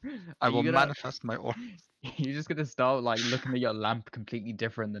manifest. I Are will you gonna- manifest my aura. You're just gonna start like looking at your lamp completely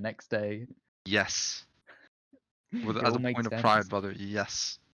different the next day. Yes. With It as all a makes point of sense. pride, brother.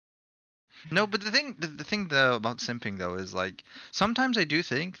 Yes. No, but the thing though about simping though is like sometimes I do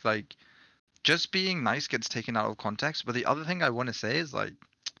think like just being nice gets taken out of context. But the other thing I want to say is like,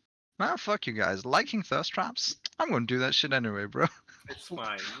 man, fuck you guys. Liking thirst traps, I'm gonna do that shit anyway, bro. It's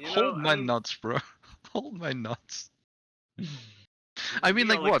fine. You know, Hold my I mean, nuts, bro. Hold my nuts. I we mean,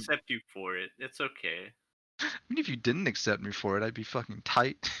 like all what? accept you for it. It's okay. I mean, if you didn't accept me for it, I'd be fucking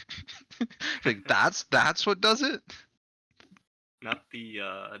tight. Like that's what does it. Not the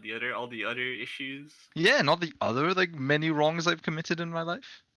all the other issues. Yeah, not the other like many wrongs I've committed in my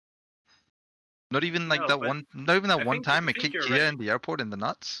life. Not even like No, that but one. Not even that I one think- time I I think kicked you're Gia right. in the airport in the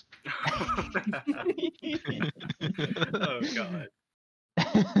nuts. Oh god.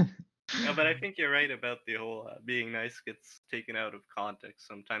 No, but I think you're right about the whole being nice gets taken out of context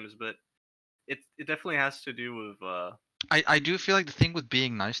sometimes. But it definitely has to do with I do feel like the thing with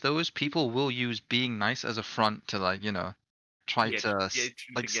being nice though is people will use being nice as a front to like try get, to get,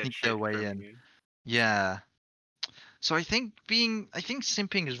 like to get sneak their shit way from in. you. Yeah. So I think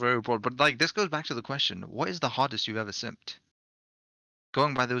simping is very broad, but like this goes back to the question: what is the hardest you've ever simped?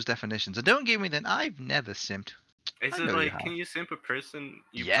 Going by those definitions, and don't give me that I've never simped. Is I it know you like, have. can you simp a person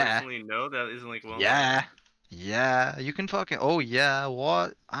you Yeah. personally know that isn't like well Yeah. Yeah. You can fucking. Oh yeah.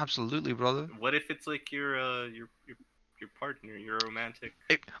 What? Absolutely, brother. known? What if it's like your partner, your romantic?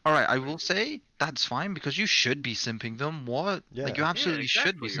 All right, I will say that's fine because you should be simping them. What? Like you Yeah. absolutely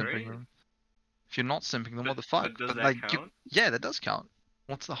should be exactly, simping right? them. If you're not simping them, what the But fuck? does But that like, count? yeah, that does count.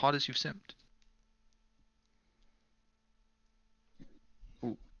 What's the hardest you've simped?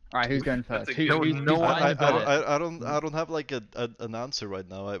 All right, who's going That's first? a good Who's one. No one- biting the bullet? I don't have like an answer right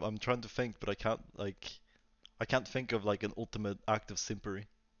now. I'm trying to think, but I can't think of like an ultimate act of simpery.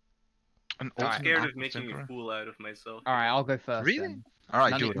 An I'm I'm ultimate scared act of making a simper? fool out of myself. All right, I'll go first Really? then. All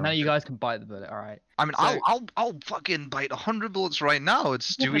right, None, do of, it. none of you guys can bite the bullet. All right. I mean, So- I'll fucking bite 100 bullets right now.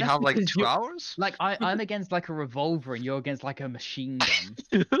 It's Yeah, do but we that's have like because 2 you're- hours? Like I'm against like a revolver and you're against like a machine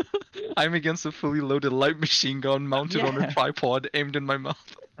gun. I'm against a fully loaded light machine gun mounted on a Yeah. tripod aimed in my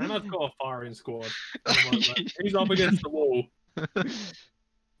mouth. And I've got a firing squad. at the moment. He's up against the wall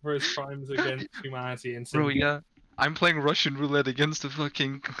for his crimes against humanity and Bro, simping. yeah. I'm playing Russian roulette against a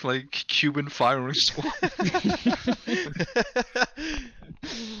fucking like Cuban firing squad.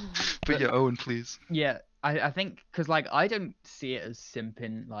 But yeah, Owen, please. Yeah, I think because like I don't see it as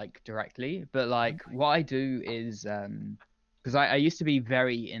simping like directly, but like what I do is because I used to be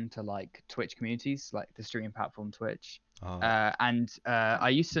very into like Twitch communities, like the streaming platform Twitch. And I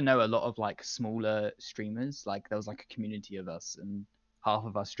used to know a lot of like smaller streamers. Like there was like a community of us, and half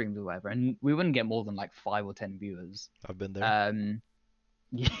of us streamed or whatever, and we wouldn't get more than like 5 or 10 viewers. I've been there.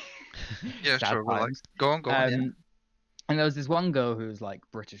 Yeah, Yeah, sad sure. Relax. times. Go on. Yeah. And there was this one girl who was like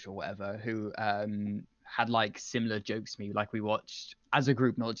British or whatever who had like similar jokes to me. Like we watched as a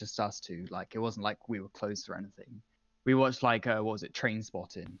group, not just us two. Like it wasn't like we were close or anything. We watched like what was it, Train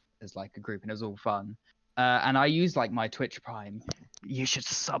Spotting as like a group, and it was all fun. And I used like my Twitch Prime. You should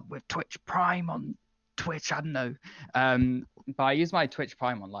sub with Twitch Prime on Twitch. I don't know. But I used my Twitch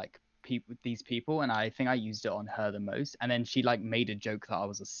Prime on like these people, and I think I used it on her the most. And then she like made a joke that I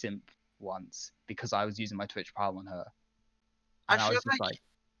was a simp once because I was using my Twitch Prime on her. I And I feel was just like, like,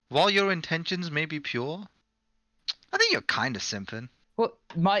 while your intentions may be pure, I think you're kind of simping. well,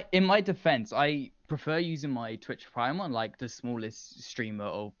 in my defense, I prefer using my Twitch Prime on like the smallest streamer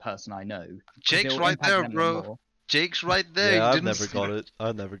or person I know. 'cause Jake's it'll right impact there, them bro. more. Jake's right there. Yeah, you I've didn't never see got that. it.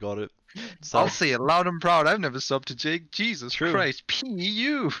 I never got it. I'll So say it loud and proud. I've never subbed to Jake. Jesus True. Christ.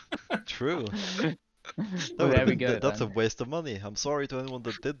 PU. true. That Well, would've there we been- go. That's a then. waste of money. I'm sorry to anyone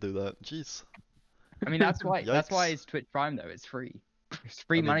that did do that. Jeez. I mean, that's why Yikes. it's Twitch Prime though. It's free. It's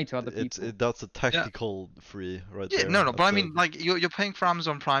free I mean, money to other people. That's a tactical free right Yeah, there. no, but That's I mean, like, you're paying for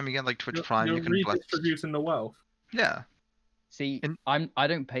Amazon Prime, you get like Twitch Prime, You're you can like, redistributing the wealth. yeah. See, and- I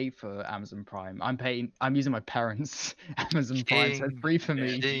don't pay for Amazon Prime. I'm using my parents' Amazon Prime, so it's King, free for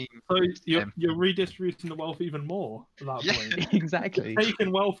me. King. So you're, Same. you're redistributing the wealth even more at that Yeah. point. Exactly.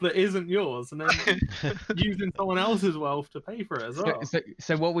 Taking wealth that isn't yours and then using someone else's wealth to pay for it as well.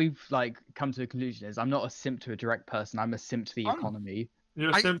 So what we've like come to a conclusion is I'm not a simp to a direct person. I'm a simp to the I'm- economy.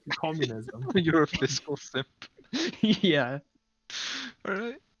 You're a simp to communism. You're a fiscal simp. Yeah.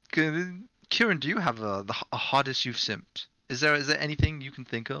 Alright. Good. Kieran, do you have a hardest you've simped? Is there anything you can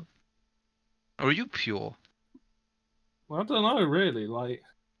think of? Or are you pure? Well, I don't know, really. Like,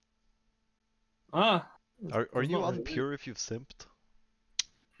 Are there's you not really- unpure if you've simped?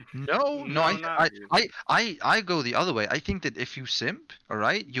 No, No, not I go the other way. I think that if you simp, all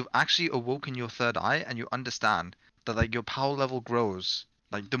right, you've actually awoken your third eye and you understand that like your power level grows.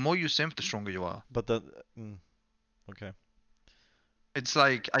 Like the more you simp, the stronger you are. But then, Okay. It's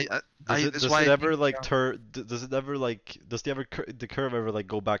like Does it that's does why it I ever think, like does it ever like does the curve ever like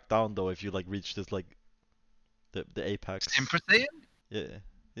go back down though if you like reach this like the apex? Simper Saiyan?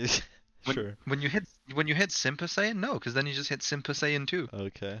 Yeah. When Sure. when you hit Simper Saiyan, no, because then you just hit Simper Saiyan 2.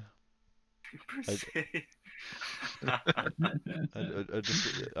 Okay. Per I- se. I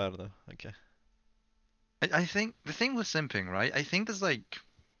just I don't know. Okay. I think the thing with simping, right? I think there's like,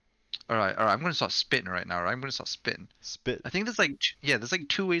 all right, I'm gonna start spitting right now. Right? I'm gonna start spitting. Spit. I think there's like, there's like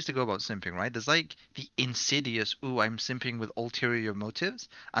two ways to go about simping, right? There's like the insidious, ooh, I'm simping with ulterior motives,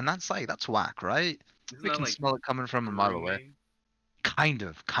 and that's whack, right? Isn't We that can like smell it coming from a mile away. grooming? Kind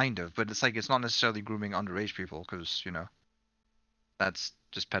of, but it's like it's not necessarily grooming underage people, because that's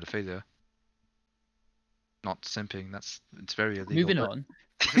just pedophilia, not simping. It's very illegal. Moving but- on.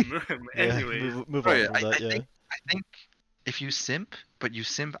 Anyways, Move Bro, on yeah, from that. Yeah. I think if you simp, but you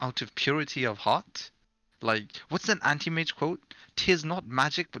simp out of purity of heart, like what's an anti-mage quote? "'Tis not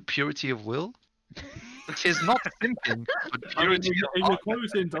magic, but purity of will." "'Tis not simping, but I mean, purity if of you're heart."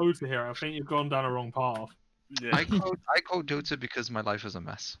 quoting Dota here, I think you've gone down a wrong path. yeah. I quote Dota because my life is a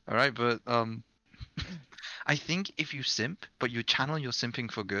mess. All right, but I think if you simp, but you channel your simping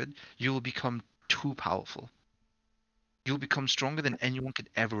for good, you will become too powerful. You'll become stronger than anyone could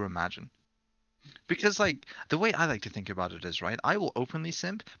ever imagine. Because like the way I like to think about it is, right, I will openly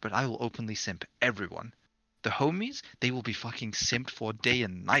simp, but I will openly simp everyone. The homies, they will be fucking simped for day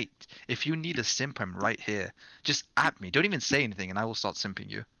and night. If you need a simp, I'm right here. Just at me. Don't even say anything, and I will start simping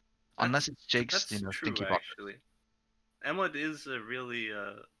you. Unless it's Jake's, That's true, stinky butt. actually. Emad is a really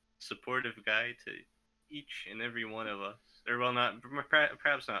supportive guy to each and every one of us. Or well, not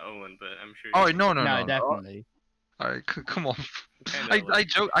perhaps not Owen, but I'm sure. Oh he- no. No, definitely. Alright, come on. Kinda like-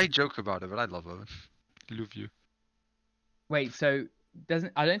 I joke about it, but I love Owen. Love you. Wait, so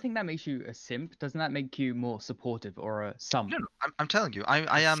I don't think that makes you a simp. Doesn't that make you more supportive or a sump? No, I'm telling you,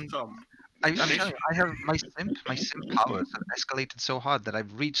 I am. Some. I'm telling you, I have my simp powers have escalated so hard that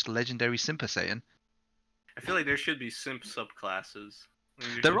I've reached legendary Simper Saiyan. I feel like there should be simp subclasses.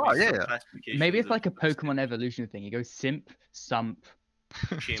 Like, There should be are, yeah. subclassifications Maybe it's of like a simp. Pokemon evolution thing. You go simp, sump,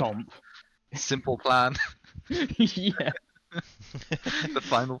 Chimp. tomp. Simple plan, Yeah. the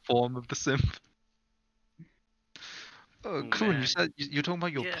final form of the simp. Oh, Oh, Kuhn, you man. said you're talking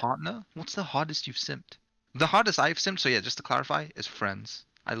about your Yeah. partner. What's the hardest you've simped? The hardest I've simped, so yeah, just to clarify, is friends.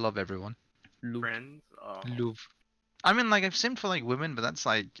 I love everyone. Loop. Friends. Oh, Love. I mean, like I've simped for like women, but that's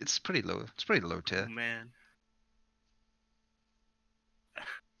like it's pretty low. It's pretty low oh tier. man.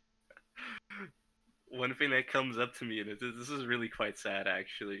 One thing that comes up to me, and this is really quite sad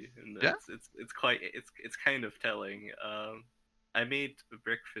actually, and Yeah? it's quite it's kind of telling. I made a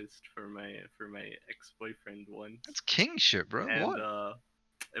breakfast for my ex-boyfriend once, That's kingship, bro. and What?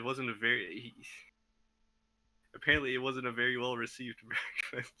 it wasn't a very apparently it wasn't a very well received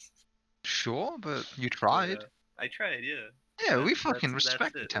breakfast. Sure, but you But, tried. I tried, yeah. Yeah, we That's- fucking that's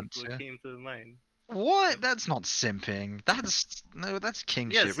respect it. attempts That's here. what came to mind. What? That's not simping. That's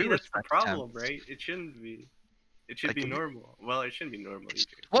kingship. Yeah, see, we that's the respect problem, attempts. right? It shouldn't be. It should Like, be if you- normal. Well, it shouldn't be normal either.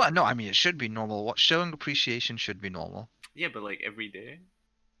 Well, no, I mean it should be normal. What showing appreciation should be normal. Yeah, but like every day.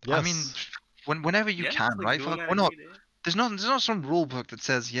 Yes. I mean, whenever you Yeah, can, like right? doing Fuck, that we're not. every day. There's not some rule book that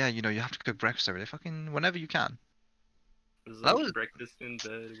says, yeah, you have to cook breakfast every day. Fucking whenever you can. It was That like was- breakfast in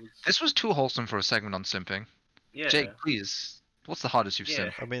bed. It was. This was too wholesome for a segment on simping. Yeah. Jake, please. What's the hardest you've Yeah.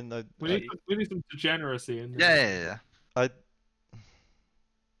 simped? I mean, We need some degeneracy in this. Yeah.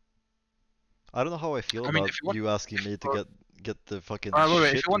 I don't know how I feel I mean, about if you want- you asking me to or- get the fucking Wait,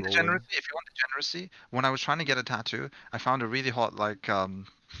 shit if you want rolling. degeneracy, when I was trying to get a tattoo, I found a really hot like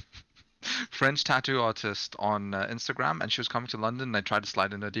French tattoo artist on Instagram, and she was coming to London, and I tried to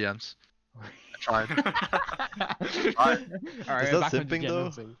slide in her DMs. I tried, Alright, that back on simping, though?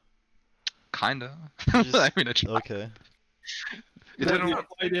 degeneracy. kinda. Just- I mean, I tried. Okay. It Then didn't you work.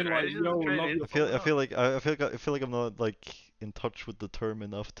 played in like, Right, yo, right, love right. your I feel like I'm not like in touch with the term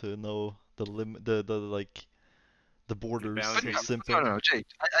enough to know the like the borders of boundaries. simping. No, Jake.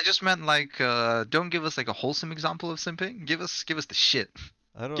 I just meant like, don't give us like a wholesome example of simping. Give us the shit.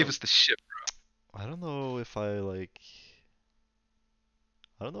 I don't Give us the shit. I don't know if I like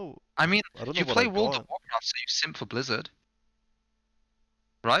I don't know I mean, I don't know you what play I World of want. Warcraft, so you simp for Blizzard,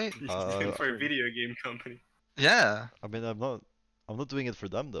 right? For a video game company. Yeah. I mean I'm not doing it for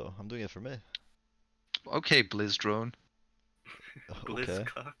them though. I'm doing it for me. Okay, Blizzdrone. Okay.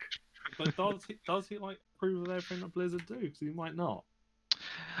 Blizzcock. But does he like approve of everything that Blizzard do? Because he might not.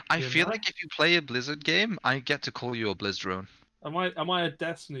 I You feel know? like if you play a Blizzard game, I get to call you a Blizzdrone. Am I a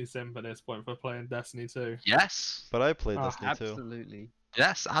Destiny simp at this point for playing Destiny 2? Yes. But I played Ah, Destiny too. Absolutely.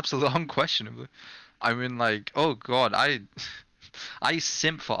 Yes, absolutely, unquestionably. I mean, like, oh god, I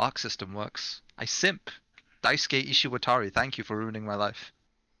simp for Arc System Works. I simp. Daisuke Ishiwatari, thank you for ruining my life.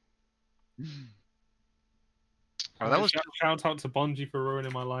 Oh, that was shout out to Bungie for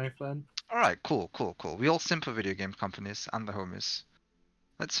ruining my life. Then alright. Cool. We all simp for video game companies and the homies.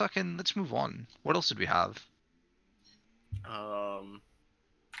 Let's move on. What else did we have?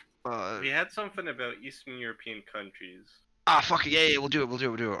 We had something about Eastern European countries. Fuck it, yeah, we'll do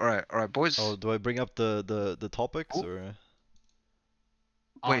it. Alright, boys. Oh, do I bring up the topics Oh. or?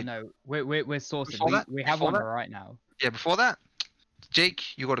 Oh Wait. no, we're sorted. Before that- We have before one that- right now. Yeah, before that,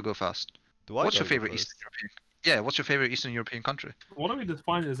 Jake, you gotta go first. Do I What's your gotta go favorite first? Eastern European? Yeah, what's your favorite Eastern European country? what do we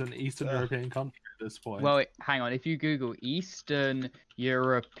define as an Eastern European country at this point? Well, hang on. If you Google Eastern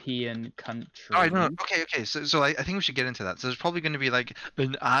European country, Alright, no, okay. So I think we should get into that. So there's probably going to be like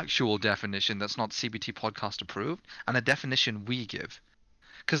an actual definition that's not CBT podcast approved, and a definition we give.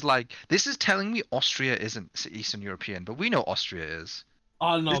 Because like this is telling me Austria isn't Eastern European, but we know Austria is.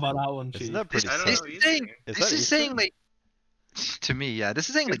 I don't know about that one, Isn't Chief. that pretty I don't sick? This know is saying either. Is this that is saying Eastern? like to me, yeah, this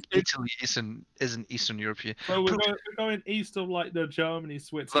is saying like It's- Italy isn't Eastern European. So we're going east of like the Germany,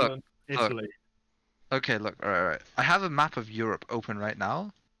 Switzerland, look. Italy. Okay, look, all right. I have a map of Europe open right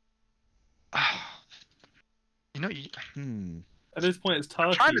now. You know, At this point, it's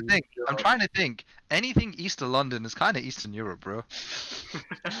Turkey. I'm trying to think. Anything east of London is kind of Eastern Europe, bro.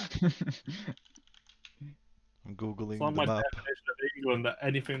 I'm googling It's like the my map. definition of England that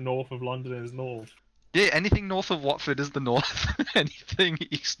anything north of London is north. Yeah, anything north of Watford is the north. Anything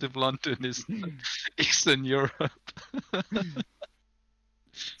east of London is Eastern Europe.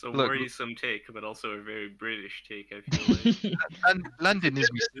 It's a Look. worrisome take, but also a very British take, I feel like. And London is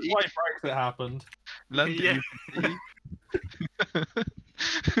This is me. why Brexit happened. London Yeah. is me.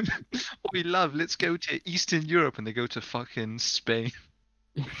 We love. Let's go to Eastern Europe, and they go to fucking Spain.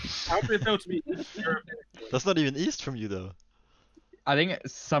 How does it feel to be Eastern European? That's not even east from you though. I think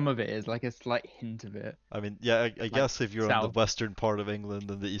some of it is like a slight hint of it. I mean, yeah, I guess if you're on the south. western part of England,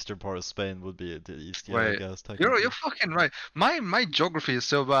 then the eastern part of Spain would be the east. Yeah, I Wait, guess. You're technically. fucking right. My geography is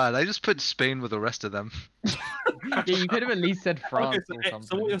so bad. I just put Spain with the rest of them. Yeah, you could have at least said France Okay, or so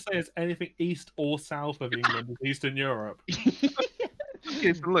something. what you're saying is anything east or south of England is Eastern Europe.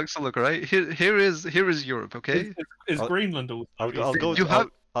 Okay, so look, right? Here is Europe, okay? Is I'll- Greenland also? I'll go. You have-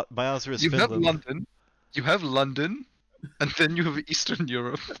 My answer is You have Finland. London, and then you have Eastern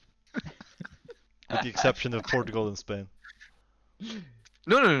Europe. With the exception of Portugal and Spain.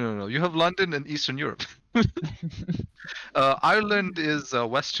 No. You have London and Eastern Europe. Ireland is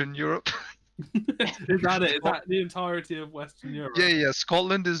Western Europe. Is that it? Is that the entirety of Western Europe? Yeah.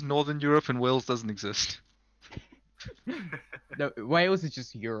 Scotland is Northern Europe, and Wales doesn't exist. No, Wales is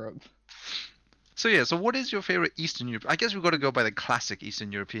just Europe. So yeah. So what is your favorite Eastern Europe? I guess we've got to go by the classic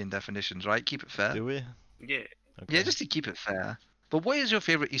Eastern European definitions, right? Keep it fair. Do we? Yeah. Okay. Yeah, just to keep it fair. But what is your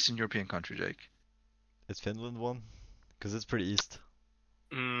favorite Eastern European country, Jake? Is Finland one? Because it's pretty east.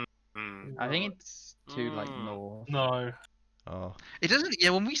 Mm. I think it's too like Mm. north. No. Oh. It doesn't.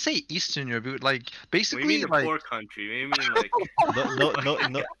 Yeah, when we say Eastern Europe, it would, like We basically mean the like poor country. We mean like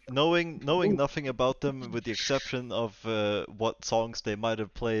No, knowing nothing about them, with the exception of what songs they might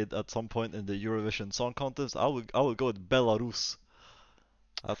have played at some point in the Eurovision Song Contest, I would go with Belarus.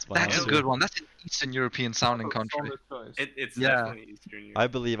 That's my that's a answer. good one. That's an Eastern European sounding country. Solid choice. it's Yeah. definitely Eastern Europe. I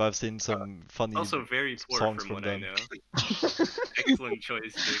believe I've seen some funny. Also very poor songs from from what I them. know. Excellent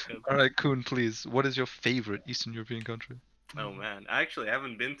choice, Jacob. All right, Kuhn, please. What is your favorite Eastern European country? Oh man, I actually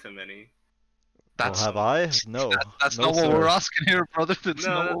haven't been to many. Well, That's have I? No. that's No, not what sir. we're asking here, brother. That's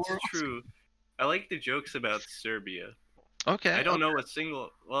No, not what we're that's true. I like the jokes about Serbia. asking. Okay. I don't know a single.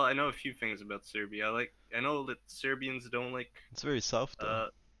 Well, I know a few things about Serbia. I know that Serbians don't like. It's very south though.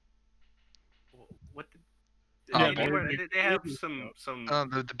 What? Did, Yeah, they have some.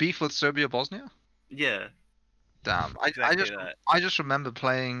 The beef with Serbia, Bosnia. Yeah. Damn. Exactly that. I just remember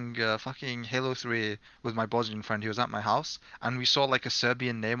playing fucking Halo 3 with my Bosnian friend. He was at my house, and we saw like a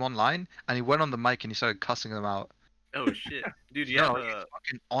Serbian name online, and he went on the mic and he started cussing them out. Oh shit, dude! You No, have he's a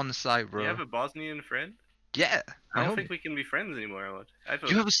fucking on site, bro. you have a Bosnian friend? Yeah. I don't homie. think we can be friends anymore.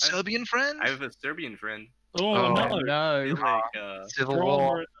 You have a Serbian friend? I have a Serbian friend. Oh, Oh, no. No. He's like, Civil Drama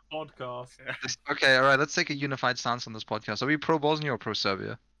War. in the podcast. Okay, all right. Let's take a unified stance on this podcast. Are we pro Bosnia or pro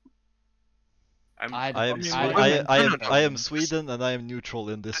Serbia? I'm, I I am mean, Swe- wait, I am Sweden and I am neutral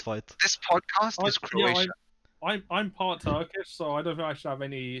in this fight. This podcast is Croatia. I'm part Turkish, so I don't think I should have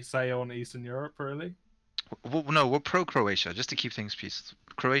any say on Eastern Europe, really. No, we're pro Croatia, just to keep things peace.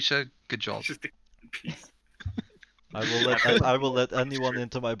 Croatia, good job. just a piece. I will let anyone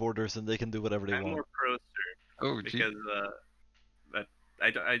into my borders and they can do whatever they I'm want. more pro Serb Oh, gee. because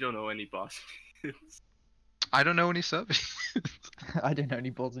I don't know any Bosnians. I don't know any Serbians. I don't know any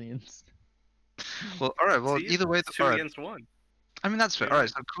Bosnians. Well, all right. Well, See, either way, it's 2 all right. against 1. I mean, that's fair. You're All right. right.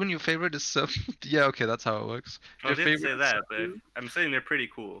 So, Kun, your favorite is Serb. Yeah. Okay, that's how it works. I Your didn't say favorite is that, but Serbia? I'm saying they're pretty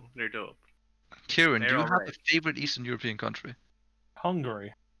cool. They're dope. Kieran, do They're you have a alright. favorite Eastern European country?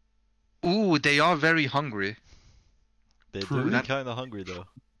 Hungary. Ooh, they are very hungry. They True. do be That- kind of hungry though.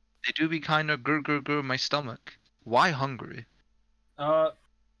 They do be kind of grr my stomach. Why Hungary? Well,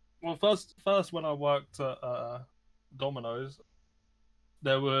 first when I worked at Domino's,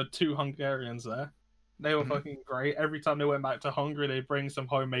 there were 2 Hungarians there. They were Mhm. fucking great. Every time they went back to Hungary, they'd bring some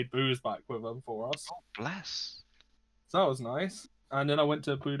homemade booze back with them for us. Bless. So that was nice. And then I went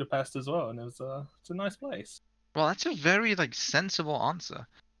to Budapest as well, and it's a nice place. Well, that's a very like sensible answer.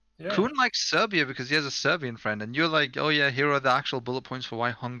 Yeah. Kun likes Serbia because he has a Serbian friend, and you're like, oh yeah, here are the actual bullet points for why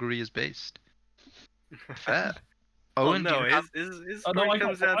Hungary is based. Fair. Well, Owen, do no, you have... his Oh, no, point I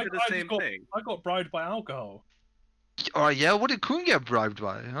comes got- down I- to the I just same got- thing. I got bribed by alcohol. Oh yeah, what did Kun get bribed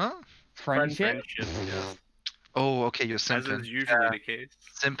by, huh? Friendship? Friendship, yeah. Oh, okay, you're As simping. is usually the case.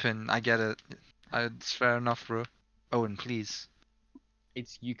 Simping, I get it. It's fair enough, bro. Owen, please.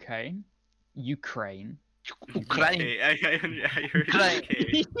 It's UK, Ukraine. Ukraine. Okay, I heard Ukraine.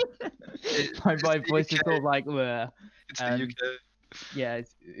 okay. my It's the voice is UK. all like, "Bleh." It's the Um, UK. Yeah,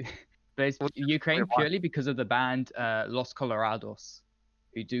 but it's What- Ukraine wait, why? purely because of the band Los Colorados,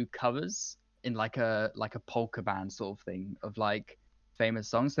 who do covers in like a polka band sort of thing of like famous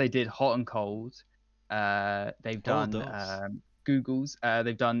songs. They did Hot and Cold. They've done those. Google's.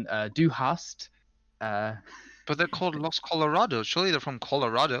 They've done Du Hast. But they're called Los Colorados. Surely they're from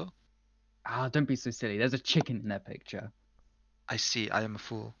Colorado. Don't be so silly. There's a chicken in their picture. I see. I am a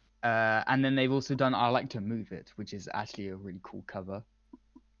fool. And then they've also done I Like to Move It, which is actually a really cool cover.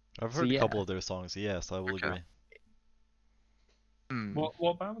 I've So, heard a yeah. couple of their songs. Yes, I will Okay. agree. Hmm.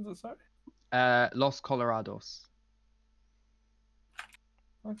 What band was it, sorry? Los Colorados.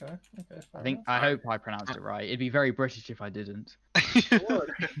 Okay, fair I think enough. I hope I pronounced it right. It'd be very British if I didn't.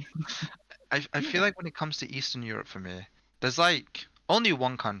 I feel like when it comes to Eastern Europe for me, there's like only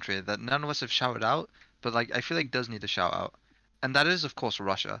one country that none of us have shouted out, but like I feel like does need a shout out, and that is of course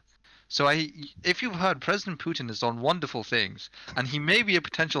Russia. So if you've heard, President Putin has done wonderful things, and he may be a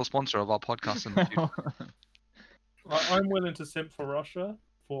potential sponsor of our podcast in the future. I'm willing to simp for Russia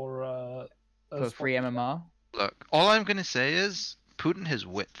for a For free sponsor. MMR. Look, all I'm gonna say is Putin has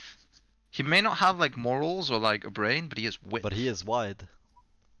width. He may not have like morals or like a brain, but he has width. But he is wide.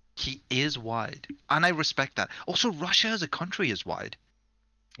 He is wide, and I respect that. Also, Russia as a country is wide.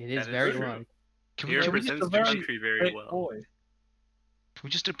 It That is is very true. wide. Can He we, Can we represents just the a very country very Big well. boy. Can we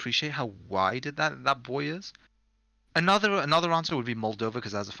just appreciate how wide that boy is? Another answer would be Moldova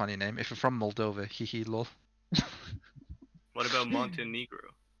because that's a funny name. If you're from Moldova, hee lol. What about Montenegro?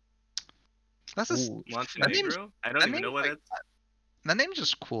 That's just, Ooh, Montenegro? I don't that even name's know what like- that's. that name's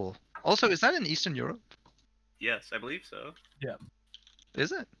just cool. Also, is that in Eastern Europe? Yes, I believe so.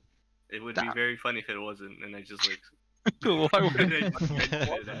 Is it? It would be Damn. very funny if it wasn't, and I just like Why would I just mentioned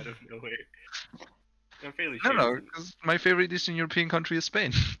it out of nowhere. I'm fairly No, sure. no, it isn't. because my favorite Eastern European country is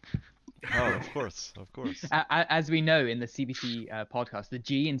Spain. Oh, of course, of course. As we know in the CBT podcast, the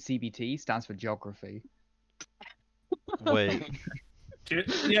G in CBT stands for geography. Wait, Yeah,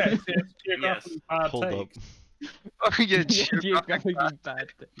 it's geographically bad hold up. takes. Oh yeah, Yeah, geographically geographically bad. bad.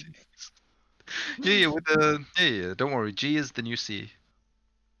 Yeah, with the yeah. Don't worry, G is the new C.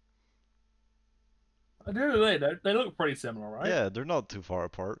 I do they look pretty similar, right? Yeah, they're not too far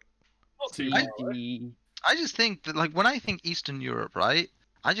apart. Not too C, far. Right? D. I just think that like when I think Eastern Europe, right?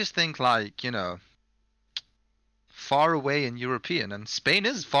 I just think like far away and European, and Spain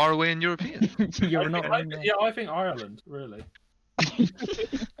is far away and European. You're not wrong there. Yeah, I think Ireland, really.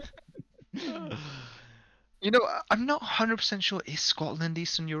 I'm not 100% sure is Scotland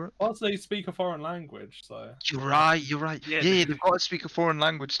Eastern Europe. Plus, they speak a foreign language, so. You're right. Yeah, Yeah, they've got to speak a foreign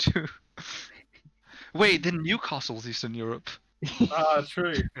language too. Wait, then Newcastle's Eastern Europe.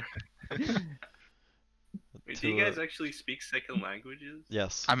 True. Wait, do you guys actually speak second languages?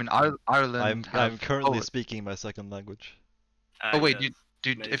 Yes, I mean, Ireland. I'm have currently Polish. speaking my second language. Oh wait, yes.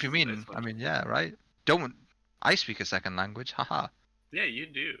 dude. Nice, If you mean, nice I one. mean, yeah, right. Don't I speak a second language? Haha. Yeah, you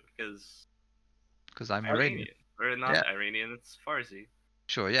do, because Because I'm Iranian. Or not Yeah. Iranian, it's Farsi.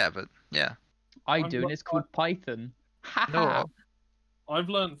 Sure, yeah, but yeah. I I'm do, and not- it's called Python. No, I've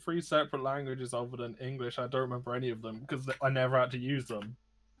learned 3 separate languages other than English. I don't remember any of them because I never had to use them.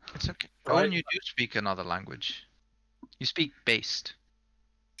 it's okay. Right. Owen, you do speak another language. You speak based.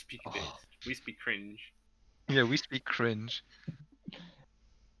 Speak Oh. based. We speak cringe. Yeah, we speak cringe.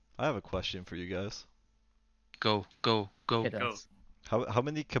 I have a question for you guys. Go. Hit Go. us. How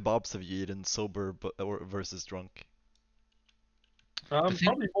many kebabs have you eaten sober or versus drunk? thing-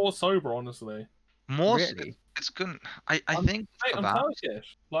 Probably more sober, honestly. More. Really? It's good. I I'm- think Mate, I'm kebabs.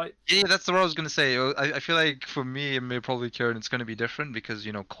 Turkish. Like, Yeah, that's what I was gonna say. I feel like for me and maybe probably Kieran, it's gonna be different because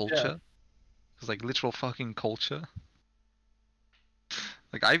culture. It's like literal fucking culture.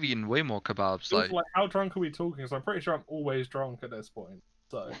 Like I've eaten way more kebabs. also, like, how drunk are we talking? So I'm pretty sure I'm always drunk at this point.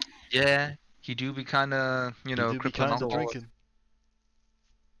 So Yeah, he do be kind of You do be crippling kind of alcohol, drinking.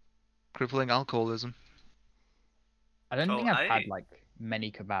 crippling alcoholism. I don't Oh, think I've had I- like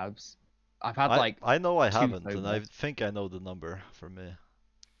many kebabs. I've had I like I know I two haven't, and sober. I think I know the number for me.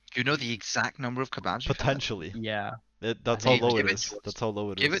 You know the exact number of kebabs you've had? Potentially. yeah. That's how think low give it it is. to us. That's how low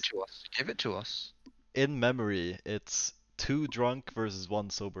it is. Give it to us. Give it to us. In memory, it's 2 drunk versus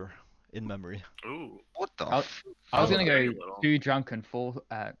 1 sober. In memory. Ooh. What the? I'll- F- I was Oh, gonna very go little. 2 drunk and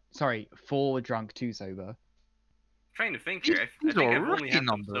 4 drunk, 2 sober. Trying to think These- here. I these think are I've only rookie had them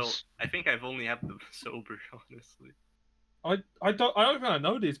numbers. I think I've only had them sober, honestly. I don't think I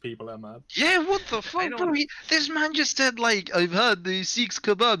know these people, Emad. Yeah, what the fuck, bro? don't- This man just said like I've had the 6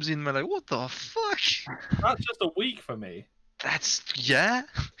 kebabs in my life. What the fuck? That's just a week for me. That's yeah,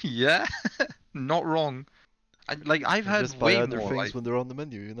 yeah, not wrong. I've You had just buy way other more. things Like, when they're on the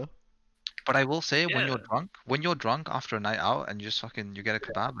menu, you know? but I will say when Yeah. you're drunk after a night out and you just you get a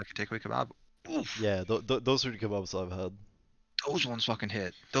kebab, like a takeaway kebab. Oof, Yeah, those are the kebabs I've had. those ones fucking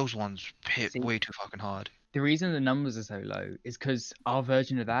hit. Those ones hit See, way too fucking hard. The reason the numbers are so low is because our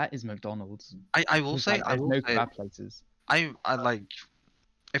version of that is McDonald's. I will There's, say like, I there's will no say kebab places. I like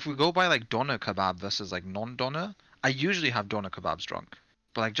if we go by like doner kebab versus like non-doner, I usually have doner kebabs drunk.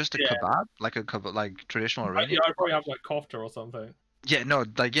 But like just a Yeah. kebab, like a kebab, like traditional Yeah, Iranian. I probably have like kofta or something. Yeah, no,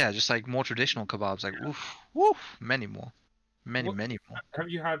 like yeah, just like more traditional kebabs, like woof, woof, many more, many What- many more. Have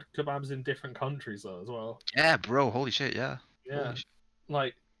you had kebabs in different countries though as well? Yeah, bro, holy shit, yeah. Yeah. Holy shit.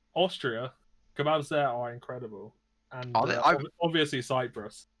 Like Austria, kebabs there are incredible. And Are they? I've- obviously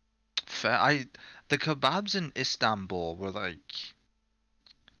Cyprus. Fair. The kebabs in Istanbul were like.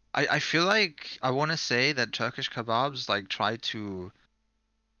 I feel like I want to say that Turkish kebabs like try to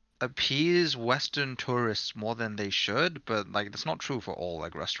appease Western tourists more than they should, but like that's not true for all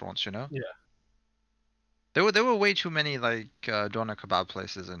like restaurants, you know? Yeah. There were way too many like doner kebab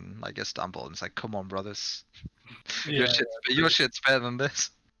places in like Istanbul, and it's like, come on, brothers, Yeah, your shit's better than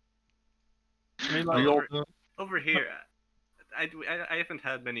this. I mean, We like, all- Over here, I haven't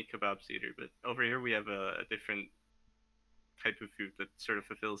had many kebabs either, but over here we have a different type of food that sort of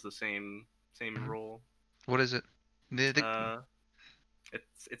fulfills the same Mhm. role. What is it? The-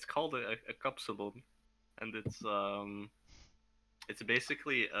 It's called a kapsalon, and it's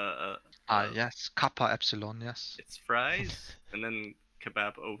basically yes, Kappa Epsilon, yes. it's fries and then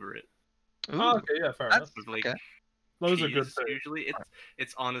kebab over it oh, Ooh, okay, yeah, fair that's- enough. with like okay. Those are good cheese. food. Usually,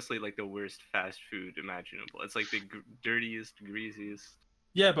 it's honestly like the worst fast food imaginable. It's like the dirtiest, greasiest.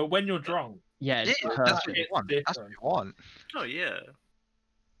 Yeah, but when you're drunk, Yeah, Yeah, it's that's perfect. what you want. That's what you want. Oh yeah,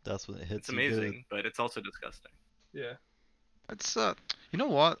 That's when it hits it's you amazing, good. but it's also disgusting. yeah. It's you know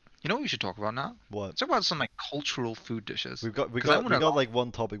what? You know what we should talk about now? What? Let's talk about some like cultural food dishes. We 'Cause I wanna- got like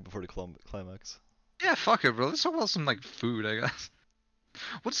one topic before the climax. Yeah, fuck it, bro. Let's talk about some like food, I guess.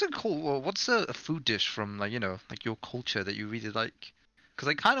 What's a food dish from like like your culture that you really like? Because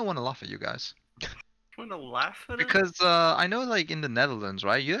I kind of want to laugh at you guys. You wanna laugh at it? Because I know like in the Netherlands,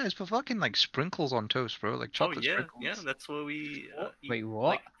 right? You guys put fucking like sprinkles on toast, bro. Like Oh chocolate yeah, sprinkles. yeah, that's what we What? eat. Wait, what?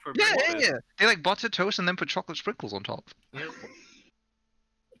 Like, for Yeah, breakfast. yeah, yeah. They like butter toast and then put chocolate sprinkles on top. Yep. What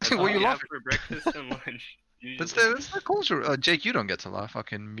That's are what you we have laughing? for breakfast and lunch. That's Usually. that's the culture. Jake, you don't get to laugh,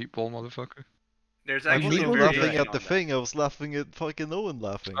 fucking meatball motherfucker. There's I actually wasn't meatballs are laughing good. at the thing. I was laughing at fucking Owen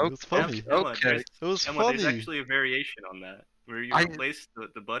laughing. It was Okay. funny. Emma, Okay. there's, It was Emma, there's funny. actually a variation on that where you I- replace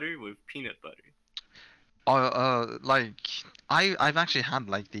the butter with peanut butter. Like I've actually had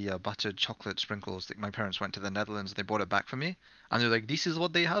like the buttered chocolate sprinkles that my parents went to the Netherlands. They brought it back for me, and they're like, "This is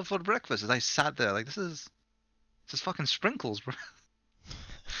what they have for breakfast." And I sat there like, "This is fucking sprinkles, bro."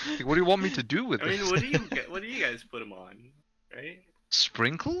 Like, what do you want me to do with I mean, this? what do you guys put them on, right?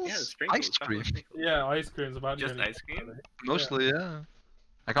 Sprinkles? Yeah, sprinkles. Ice chocolate cream, sprinkles. Yeah, ice cream's about the Just only ice thing, cream? really. mostly, yeah.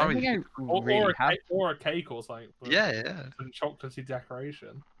 I I can't don't really. think I Or, really have. or a cake or something. with Yeah, yeah. Some chocolatey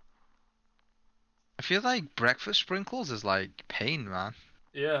decoration. I feel like breakfast sprinkles is like pain, man.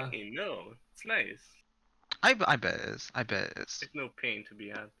 Yeah. Hey, no, it's nice. I bet it is. I bet it is. There's no pain to be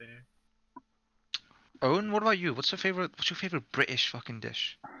had there. Owen, what about you? What's your favorite British fucking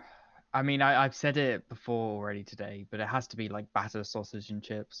dish? I mean, I've said it before already today, but it has to be like batter sausage and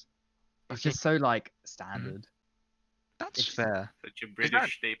chips. It's Okay. just so like standard. That's it's- fair. Such a that-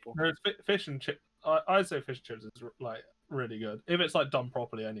 British staple. Whereas fish and chip, I'd say fish and chips is like really good if it's like done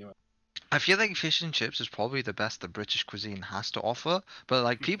properly. Anyway. I feel like fish and chips is probably the best the British cuisine has to offer. But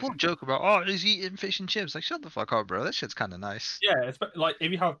like people joke about, oh, is eating fish and chips? Like, shut the fuck up, bro. That shit's kind of nice. Yeah, it's like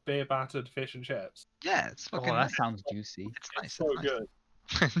if you have beer battered fish and chips, Yeah, it's Oh, fucking. that nice. sounds juicy. It's it's nice. so it's good.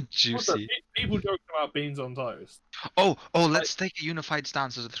 nice. Also, Juicy. people joke about beans on toast. Oh, let's take a unified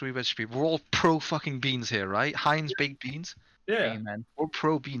stance as a three British people. We're all pro fucking beans here, right? Heinz baked beans. Yeah, Amen. We're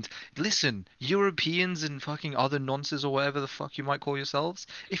pro beans. Listen, Europeans and fucking other nonces or whatever the fuck you might call yourselves.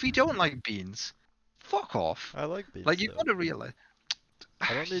 If you don't like beans, fuck off. I like beans. Like you've though. got to realize.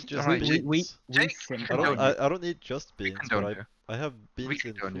 I don't need just Alright, We Jake, beans. Jake, simp I don't. condone I don't need just beans, but condone you. I have beans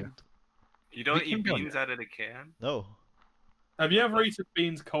in condone you. food. You don't We eat can go beans out of the can? No. have you ever eaten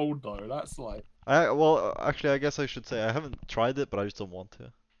beans cold though? That's like Actually, I guess I should say I haven't tried it, but I just don't want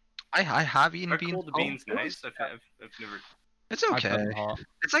to. I have eaten Are beans. cold cold. beans nice? I've never. It's I've okay. done hot.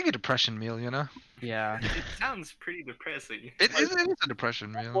 It's like a depression meal, you know. Yeah. It sounds pretty depressing. It is a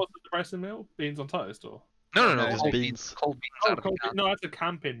depression meal. what's the depressing meal? Beans on toast or? No, No, just cold beans. Cold beans Oh, out of a can. no, that's a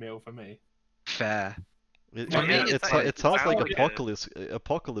camping meal for me. Fair. It, For me, it, it's it's like- it sounds it like sounds like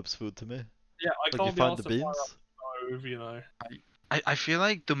apocalypse food to me. Yeah, I Like you can't be find asked the to fire up beans. a stove, you know. I feel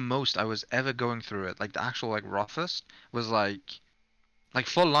like the most I was ever going through it, like the actual like roughest, was like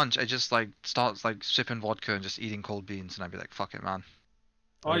for lunch I just like start like sipping vodka and just eating cold beans and I'd be like, fuck it, man.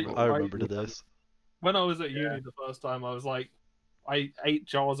 I remember the days. When I was at uni the first time, I was like, I ate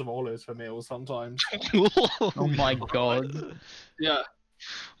jars of olives for meals sometimes. Oh my god. Yeah.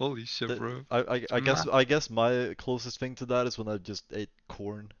 Holy shit, The- bro. I guess my closest thing to that is when I just ate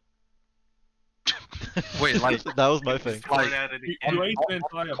corn. Wait, like that was my Just thing. throw it Like, out of the You can. ate an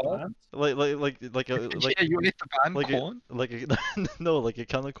entire corn? plant? Like yeah, you ate the band like corn? no, like a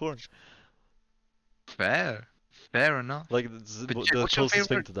can of corn. Fair enough. Like it's But the Jake, what's your closest thing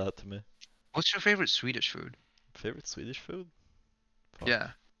favorite- to that to me. What's your favorite Swedish food? Favorite Swedish food? Fuck. Yeah.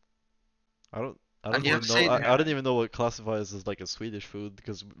 I don't And you even have to say know. that- I don't even know what classifies as like a Swedish food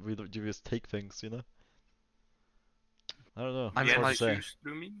because we don't you just take things, you know. I don't know. I It's mean, hard like- to say.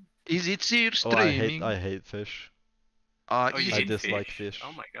 Surströmming? Is it Oh, I streaming? hate fish. Oh, you Is I it hate dislike fish? fish.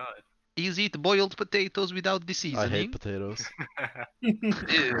 Oh my god. is it boiled potatoes without the I seasoning? hate potatoes.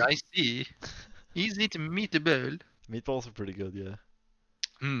 I see. Is it meatball? Meatballs are pretty good, yeah.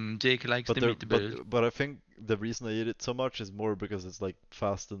 Jake likes But the they're meatball. but I think the reason I eat it so much is more because it's like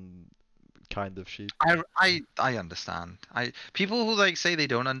fast and kind of cheap. I understand. People who like say they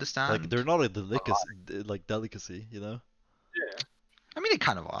don't understand. Like they're not a delicacy, you know. Yeah. I mean, they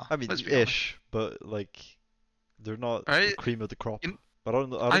kind of are. I mean, let's be honest. ish, but like they're not the Right? cream of the crop. In- But I don't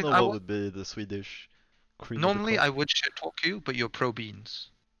know I what w- would be the Swedish cream Normally, of the I crop. would shit talk you, but you're pro beans.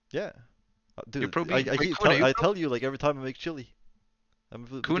 Yeah. Dude, pro I beans? Wait, keep Kuhn, are you I pro- tell you like every time I make chili. I'm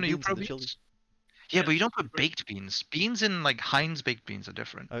with the Kuhn, are you beans pro in the chili. beans? Yeah, but you don't put baked beans. Beans in like Heinz baked beans are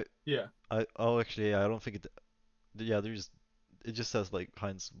different. Yeah. Actually, yeah, I don't think it. Yeah, it just says like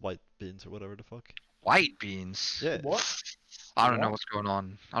Heinz white beans or whatever the fuck. White beans. Yeah. What? I don't know What? what's going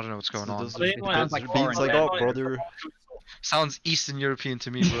on. I don't know what's going on. Those Are they are like- those like are foreign beans I bread? got, brother. Sounds Eastern European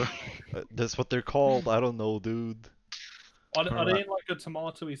to me, bro. That's what they're called. I don't know, dude. Are they in like a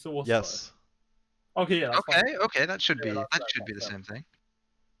tomatoey sauce? Yes. Though? Okay, yeah. That's fine. Okay, that should Yeah, be that's that fair, should be the that's fair. same thing.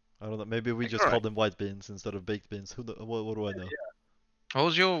 I don't know. Maybe we Like, just call alright. them white beans instead of baked beans. What do I know?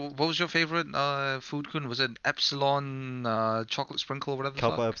 What was your favorite food, Kun? Was it Epsilon chocolate sprinkle or whatever the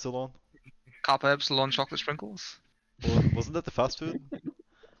Kappa fuck? Epsilon? Kappa Epsilon chocolate sprinkles? Wasn't that the fast food?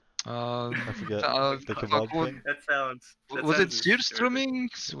 I I forget. The fuck, kebab what- thing. That sounds. That was it sounds disturbing.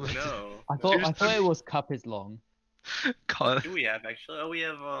 Surströmming? No. I thought it was cup is long. God. Do we have actually? Oh, we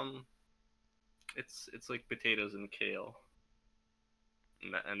have It's like potatoes and kale.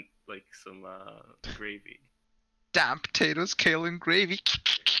 And like some gravy. Damn potatoes, kale, and gravy.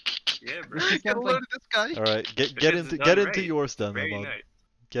 Yeah, bro. Get a load of this guy. All right, get Because into it's done right. yours then, Very Ahmad. nice.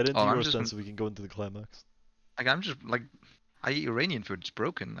 Get into Oh, I'm yours just then, m- so we can go into the climax. Like I'm just like, I eat Iranian food. It's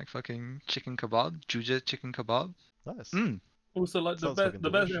broken. Like fucking chicken kebab, Juja chicken kebab. Nice. Mm. Also, like Sounds the fucking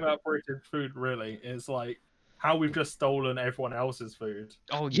best delish. thing about British food really is like how we've just stolen everyone else's food.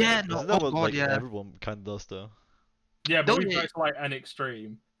 Oh Yeah, no, Isn't that oh what god, like yeah. everyone kind of does though? Yeah, but Don't we've you- got to like an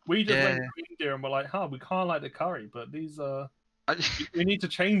extreme. We just went Yeah. to India and we're like, we can't like the curry, but these I, we need to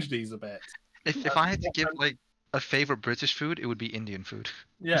change these a bit. if I had to give like a favorite British food, it would be Indian food.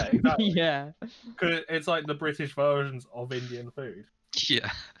 Yeah, exactly. yeah. 'Cause it's like the British versions of Indian food.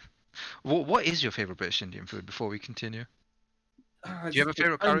 Yeah. What is your favorite British Indian food? Before we continue, do you have a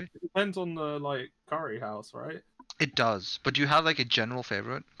favorite curry? It depends on the like curry house, right? It does, but do you have like a general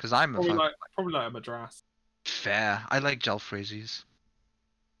favorite? Because I'm a Probably like a madras. fair. I like jalfrezis.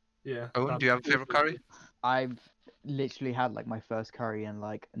 Yeah. Owen, do you have a favorite curry? literally had like my first curry in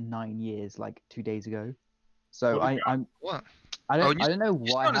like 9 years, like 2 days ago. So What did What? I Oh, don't know You what I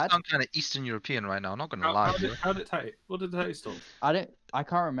starting to had. sound kind of Eastern European right now. I'm not gonna lie. Bro. How did it taste? What did it taste of? I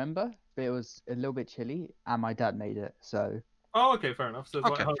can't remember, but it was a little bit chilly, and my dad made it. So Oh, okay, fair enough. So it's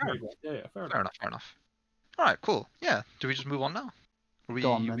Okay, like fair homemade one. Yeah, fair Fair enough. enough. Fair enough. All right, cool. Yeah. Do we just move on now? Are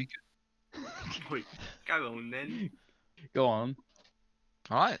go on, we man. Wait, go on then. Go on.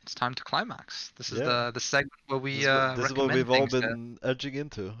 All right, it's time to climax. This is Yeah. the segment where we This is what recommend we've all things. been edging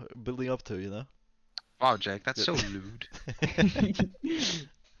into, building up to, you know. Wow, Jake, that's so lewd.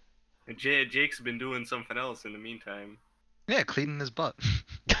 Jake's been doing something else in the meantime. Yeah, cleaning his butt.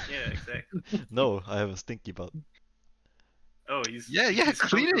 Yeah, exactly. No, I have a stinky butt. Oh, he's Yeah, he's come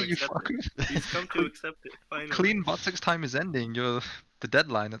clean to it, you accept fucker. He's come to accept it finally. Clean buttocks time is ending. You're the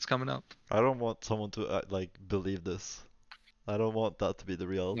deadline that's coming up. I don't want someone to like believe this. I don't want that to be the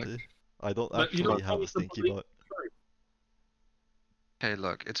reality. I don't But you actually don't have want a to stinky believe- butt. Okay,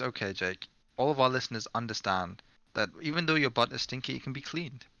 look, it's okay, Jake. All of our listeners understand that even though your butt is stinky, it can be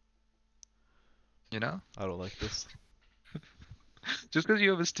cleaned. You know? I don't like this. Just because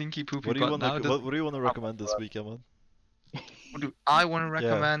you have a stinky poopy What do you butt want now to doesn't. what do you want to recommend this week, Emma? What do I want to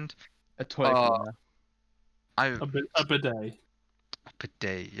recommend? A toilet cleaner. A bidet.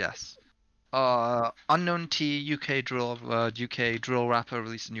 Bidet, yes. Unknown T, UK drill rapper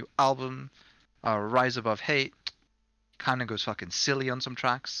released a new album. Rise Above Hate. Kind of goes fucking silly on some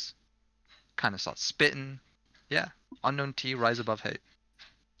tracks. Kind of starts spitting. Yeah. Unknown T, Rise Above Hate.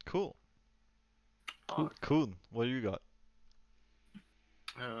 Cool. Oh, Cool. What do you got?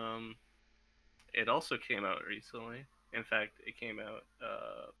 it also came out recently. In fact, it came out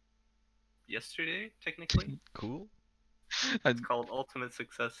yesterday, technically. Cool. And It's called Ultimate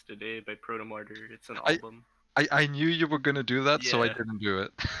Success Today by Protomartyr. It's an I- album. I knew you were gonna do that, so I Yeah. didn't do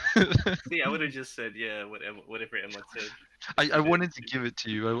it. See, I would have just said, yeah, whatever Emma said. I wanted to give it to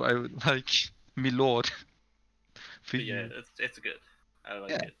you. I would like, me lord. For But yeah, you. it's good. I like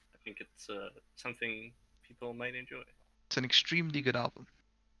Yeah. it. I think it's something people might enjoy. It's an extremely good album.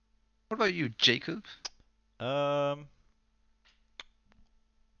 What about you, Jacob?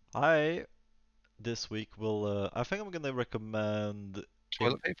 I this week will I think I'm gonna recommend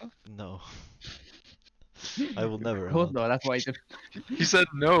Toilet paper? no. I will never. Of course Emma. not. That's why. He said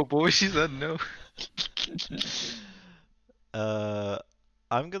no, boy. He said no.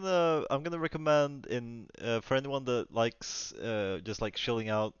 I'm gonna recommend for anyone that likes just like chilling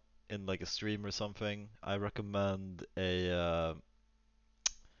out in like a stream or something. I recommend a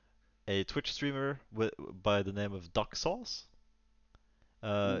Twitch streamer by the name of Duck Sauce.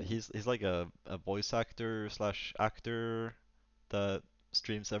 He's like a voice actor / actor that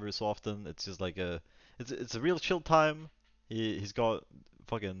streams every so often. It's just like it's a real chill time. He's got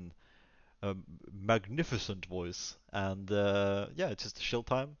fucking a magnificent voice, and yeah, it's just a chill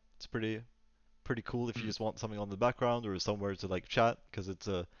time. It's pretty cool if you just want something on the background or somewhere to like chat, because it's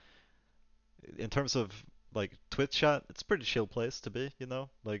in terms of like Twitch chat, it's a pretty chill place to be, you know?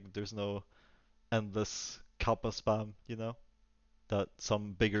 Like there's no endless kappa spam, you know, that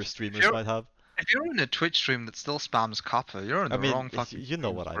some bigger streamers Sure. might have. If you're in a Twitch stream that still spams copper, you're in I the mean, wrong fucking. you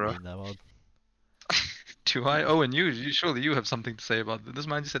know what I bro. mean, Emad. Do I? Oh, and you surely you have something to say about this. This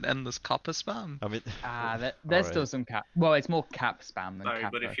man just said endless copper spam. I mean, There's still alright. some cap. Well, it's more cap spam than Sorry,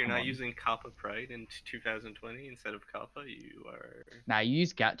 kappa. but if you're come not on. using Kappa Pride in 2020 instead of Kappa, you are. Nah, you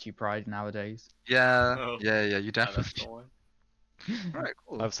use Gachi Pride nowadays. Yeah, Oh. yeah, you Ah, that's definitely. the one. Alright,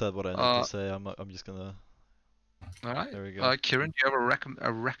 cool. I've said what I need to say. I'm just gonna. Alright. There we go. Kieran, do you have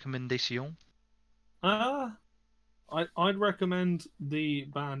a recommendation? I'd recommend the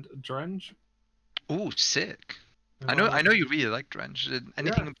band Drench. Ooh, sick. I know you really like Drench.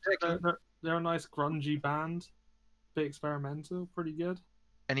 Anything in particular? They're a nice grungy band. Bit experimental, pretty good.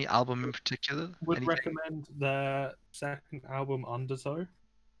 Any album in particular? Would Anything? recommend their second album, Undertow.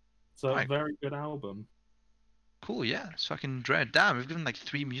 It's a Right. very good album. Cool, yeah. It's fucking Dread. Damn, we've given like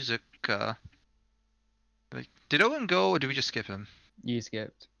 3 music. Like, did Owen go or did we just skip him? You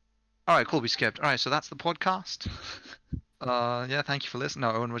skipped. All right, cool. We skipped. All right, so that's the podcast. Yeah. Thank you for listening.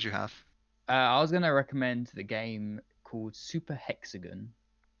 No, Owen, what'd you have? I was gonna recommend the game called Super Hexagon.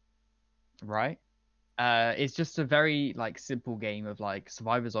 Right? It's just a very like simple game of like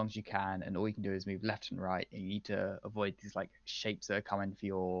survive as long as you can, and all you can do is move left and right, and you need to avoid these like shapes that are coming for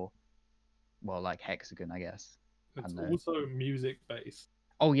your, well, like hexagon, I guess. It's know. also music based.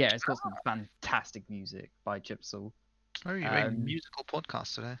 Oh yeah, it's got some fantastic music by Chipsel. Very musical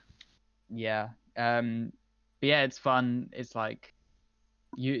podcast today. Yeah. But yeah, it's fun. It's like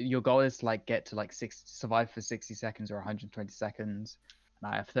your goal is to like get to like survive for 60 seconds or 120 seconds,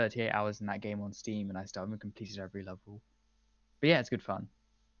 And I have 38 hours in that game on Steam, and I still haven't completed every level. But yeah, it's good fun.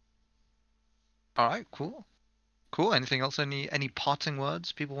 All right, cool. Cool. Anything else? Any parting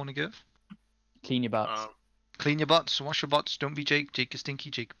words people want to give? Clean your butts. Clean your butts, wash your butts. Don't be Jake. Jake is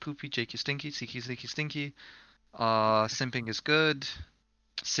stinky. Jake poopy. Jake is stinky. Stinky. Simping is good.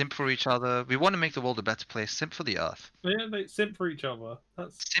 Simp for each other. We want to make the world a better place. Simp for the earth. Yeah, they simp for each other.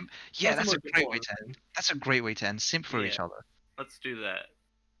 That's Simp. Yeah, That's that's a the most great way important to end. That's a great way to end. Simp for each Yeah. other. Let's do that.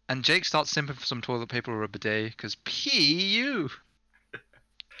 And Jake starts simping for some toilet paper or a bidet, because PU.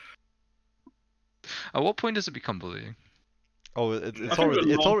 At what point does it become bullying? Oh, I it's think already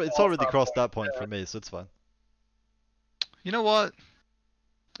we're it's long already it's past already that crossed point, that point yeah. for me, so it's fine. You know what?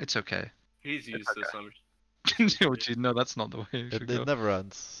 It's okay. He's used to some. Oh, gee, no, that's not the way it should It go. never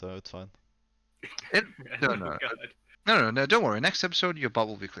ends, so it's fine. It, no, Oh, no, God. no, don't worry. Next episode, your butt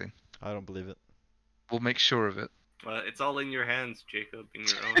will be clean. I don't believe it. We'll make sure of it. It's all in your hands, Jacob. In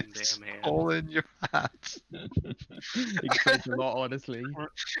your own It's damn hands. all in your hands. Explains a lot, honestly.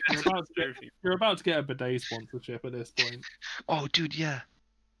 you're about to get a bidet sponsorship at this point. Oh, dude, yeah.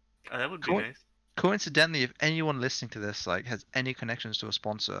 That would be Cool. nice. Coincidentally, if anyone listening to this like has any connections to a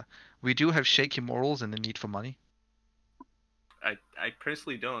sponsor, we do have shaky morals and the need for money. I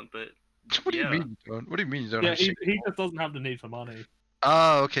personally don't, but What do you Yeah. mean you don't? What do you mean you don't Yeah, have he shaky? just doesn't have the need for money.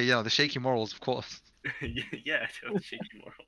 Oh, okay, yeah, the shaky morals, of course. yeah, I don't have shaky morals.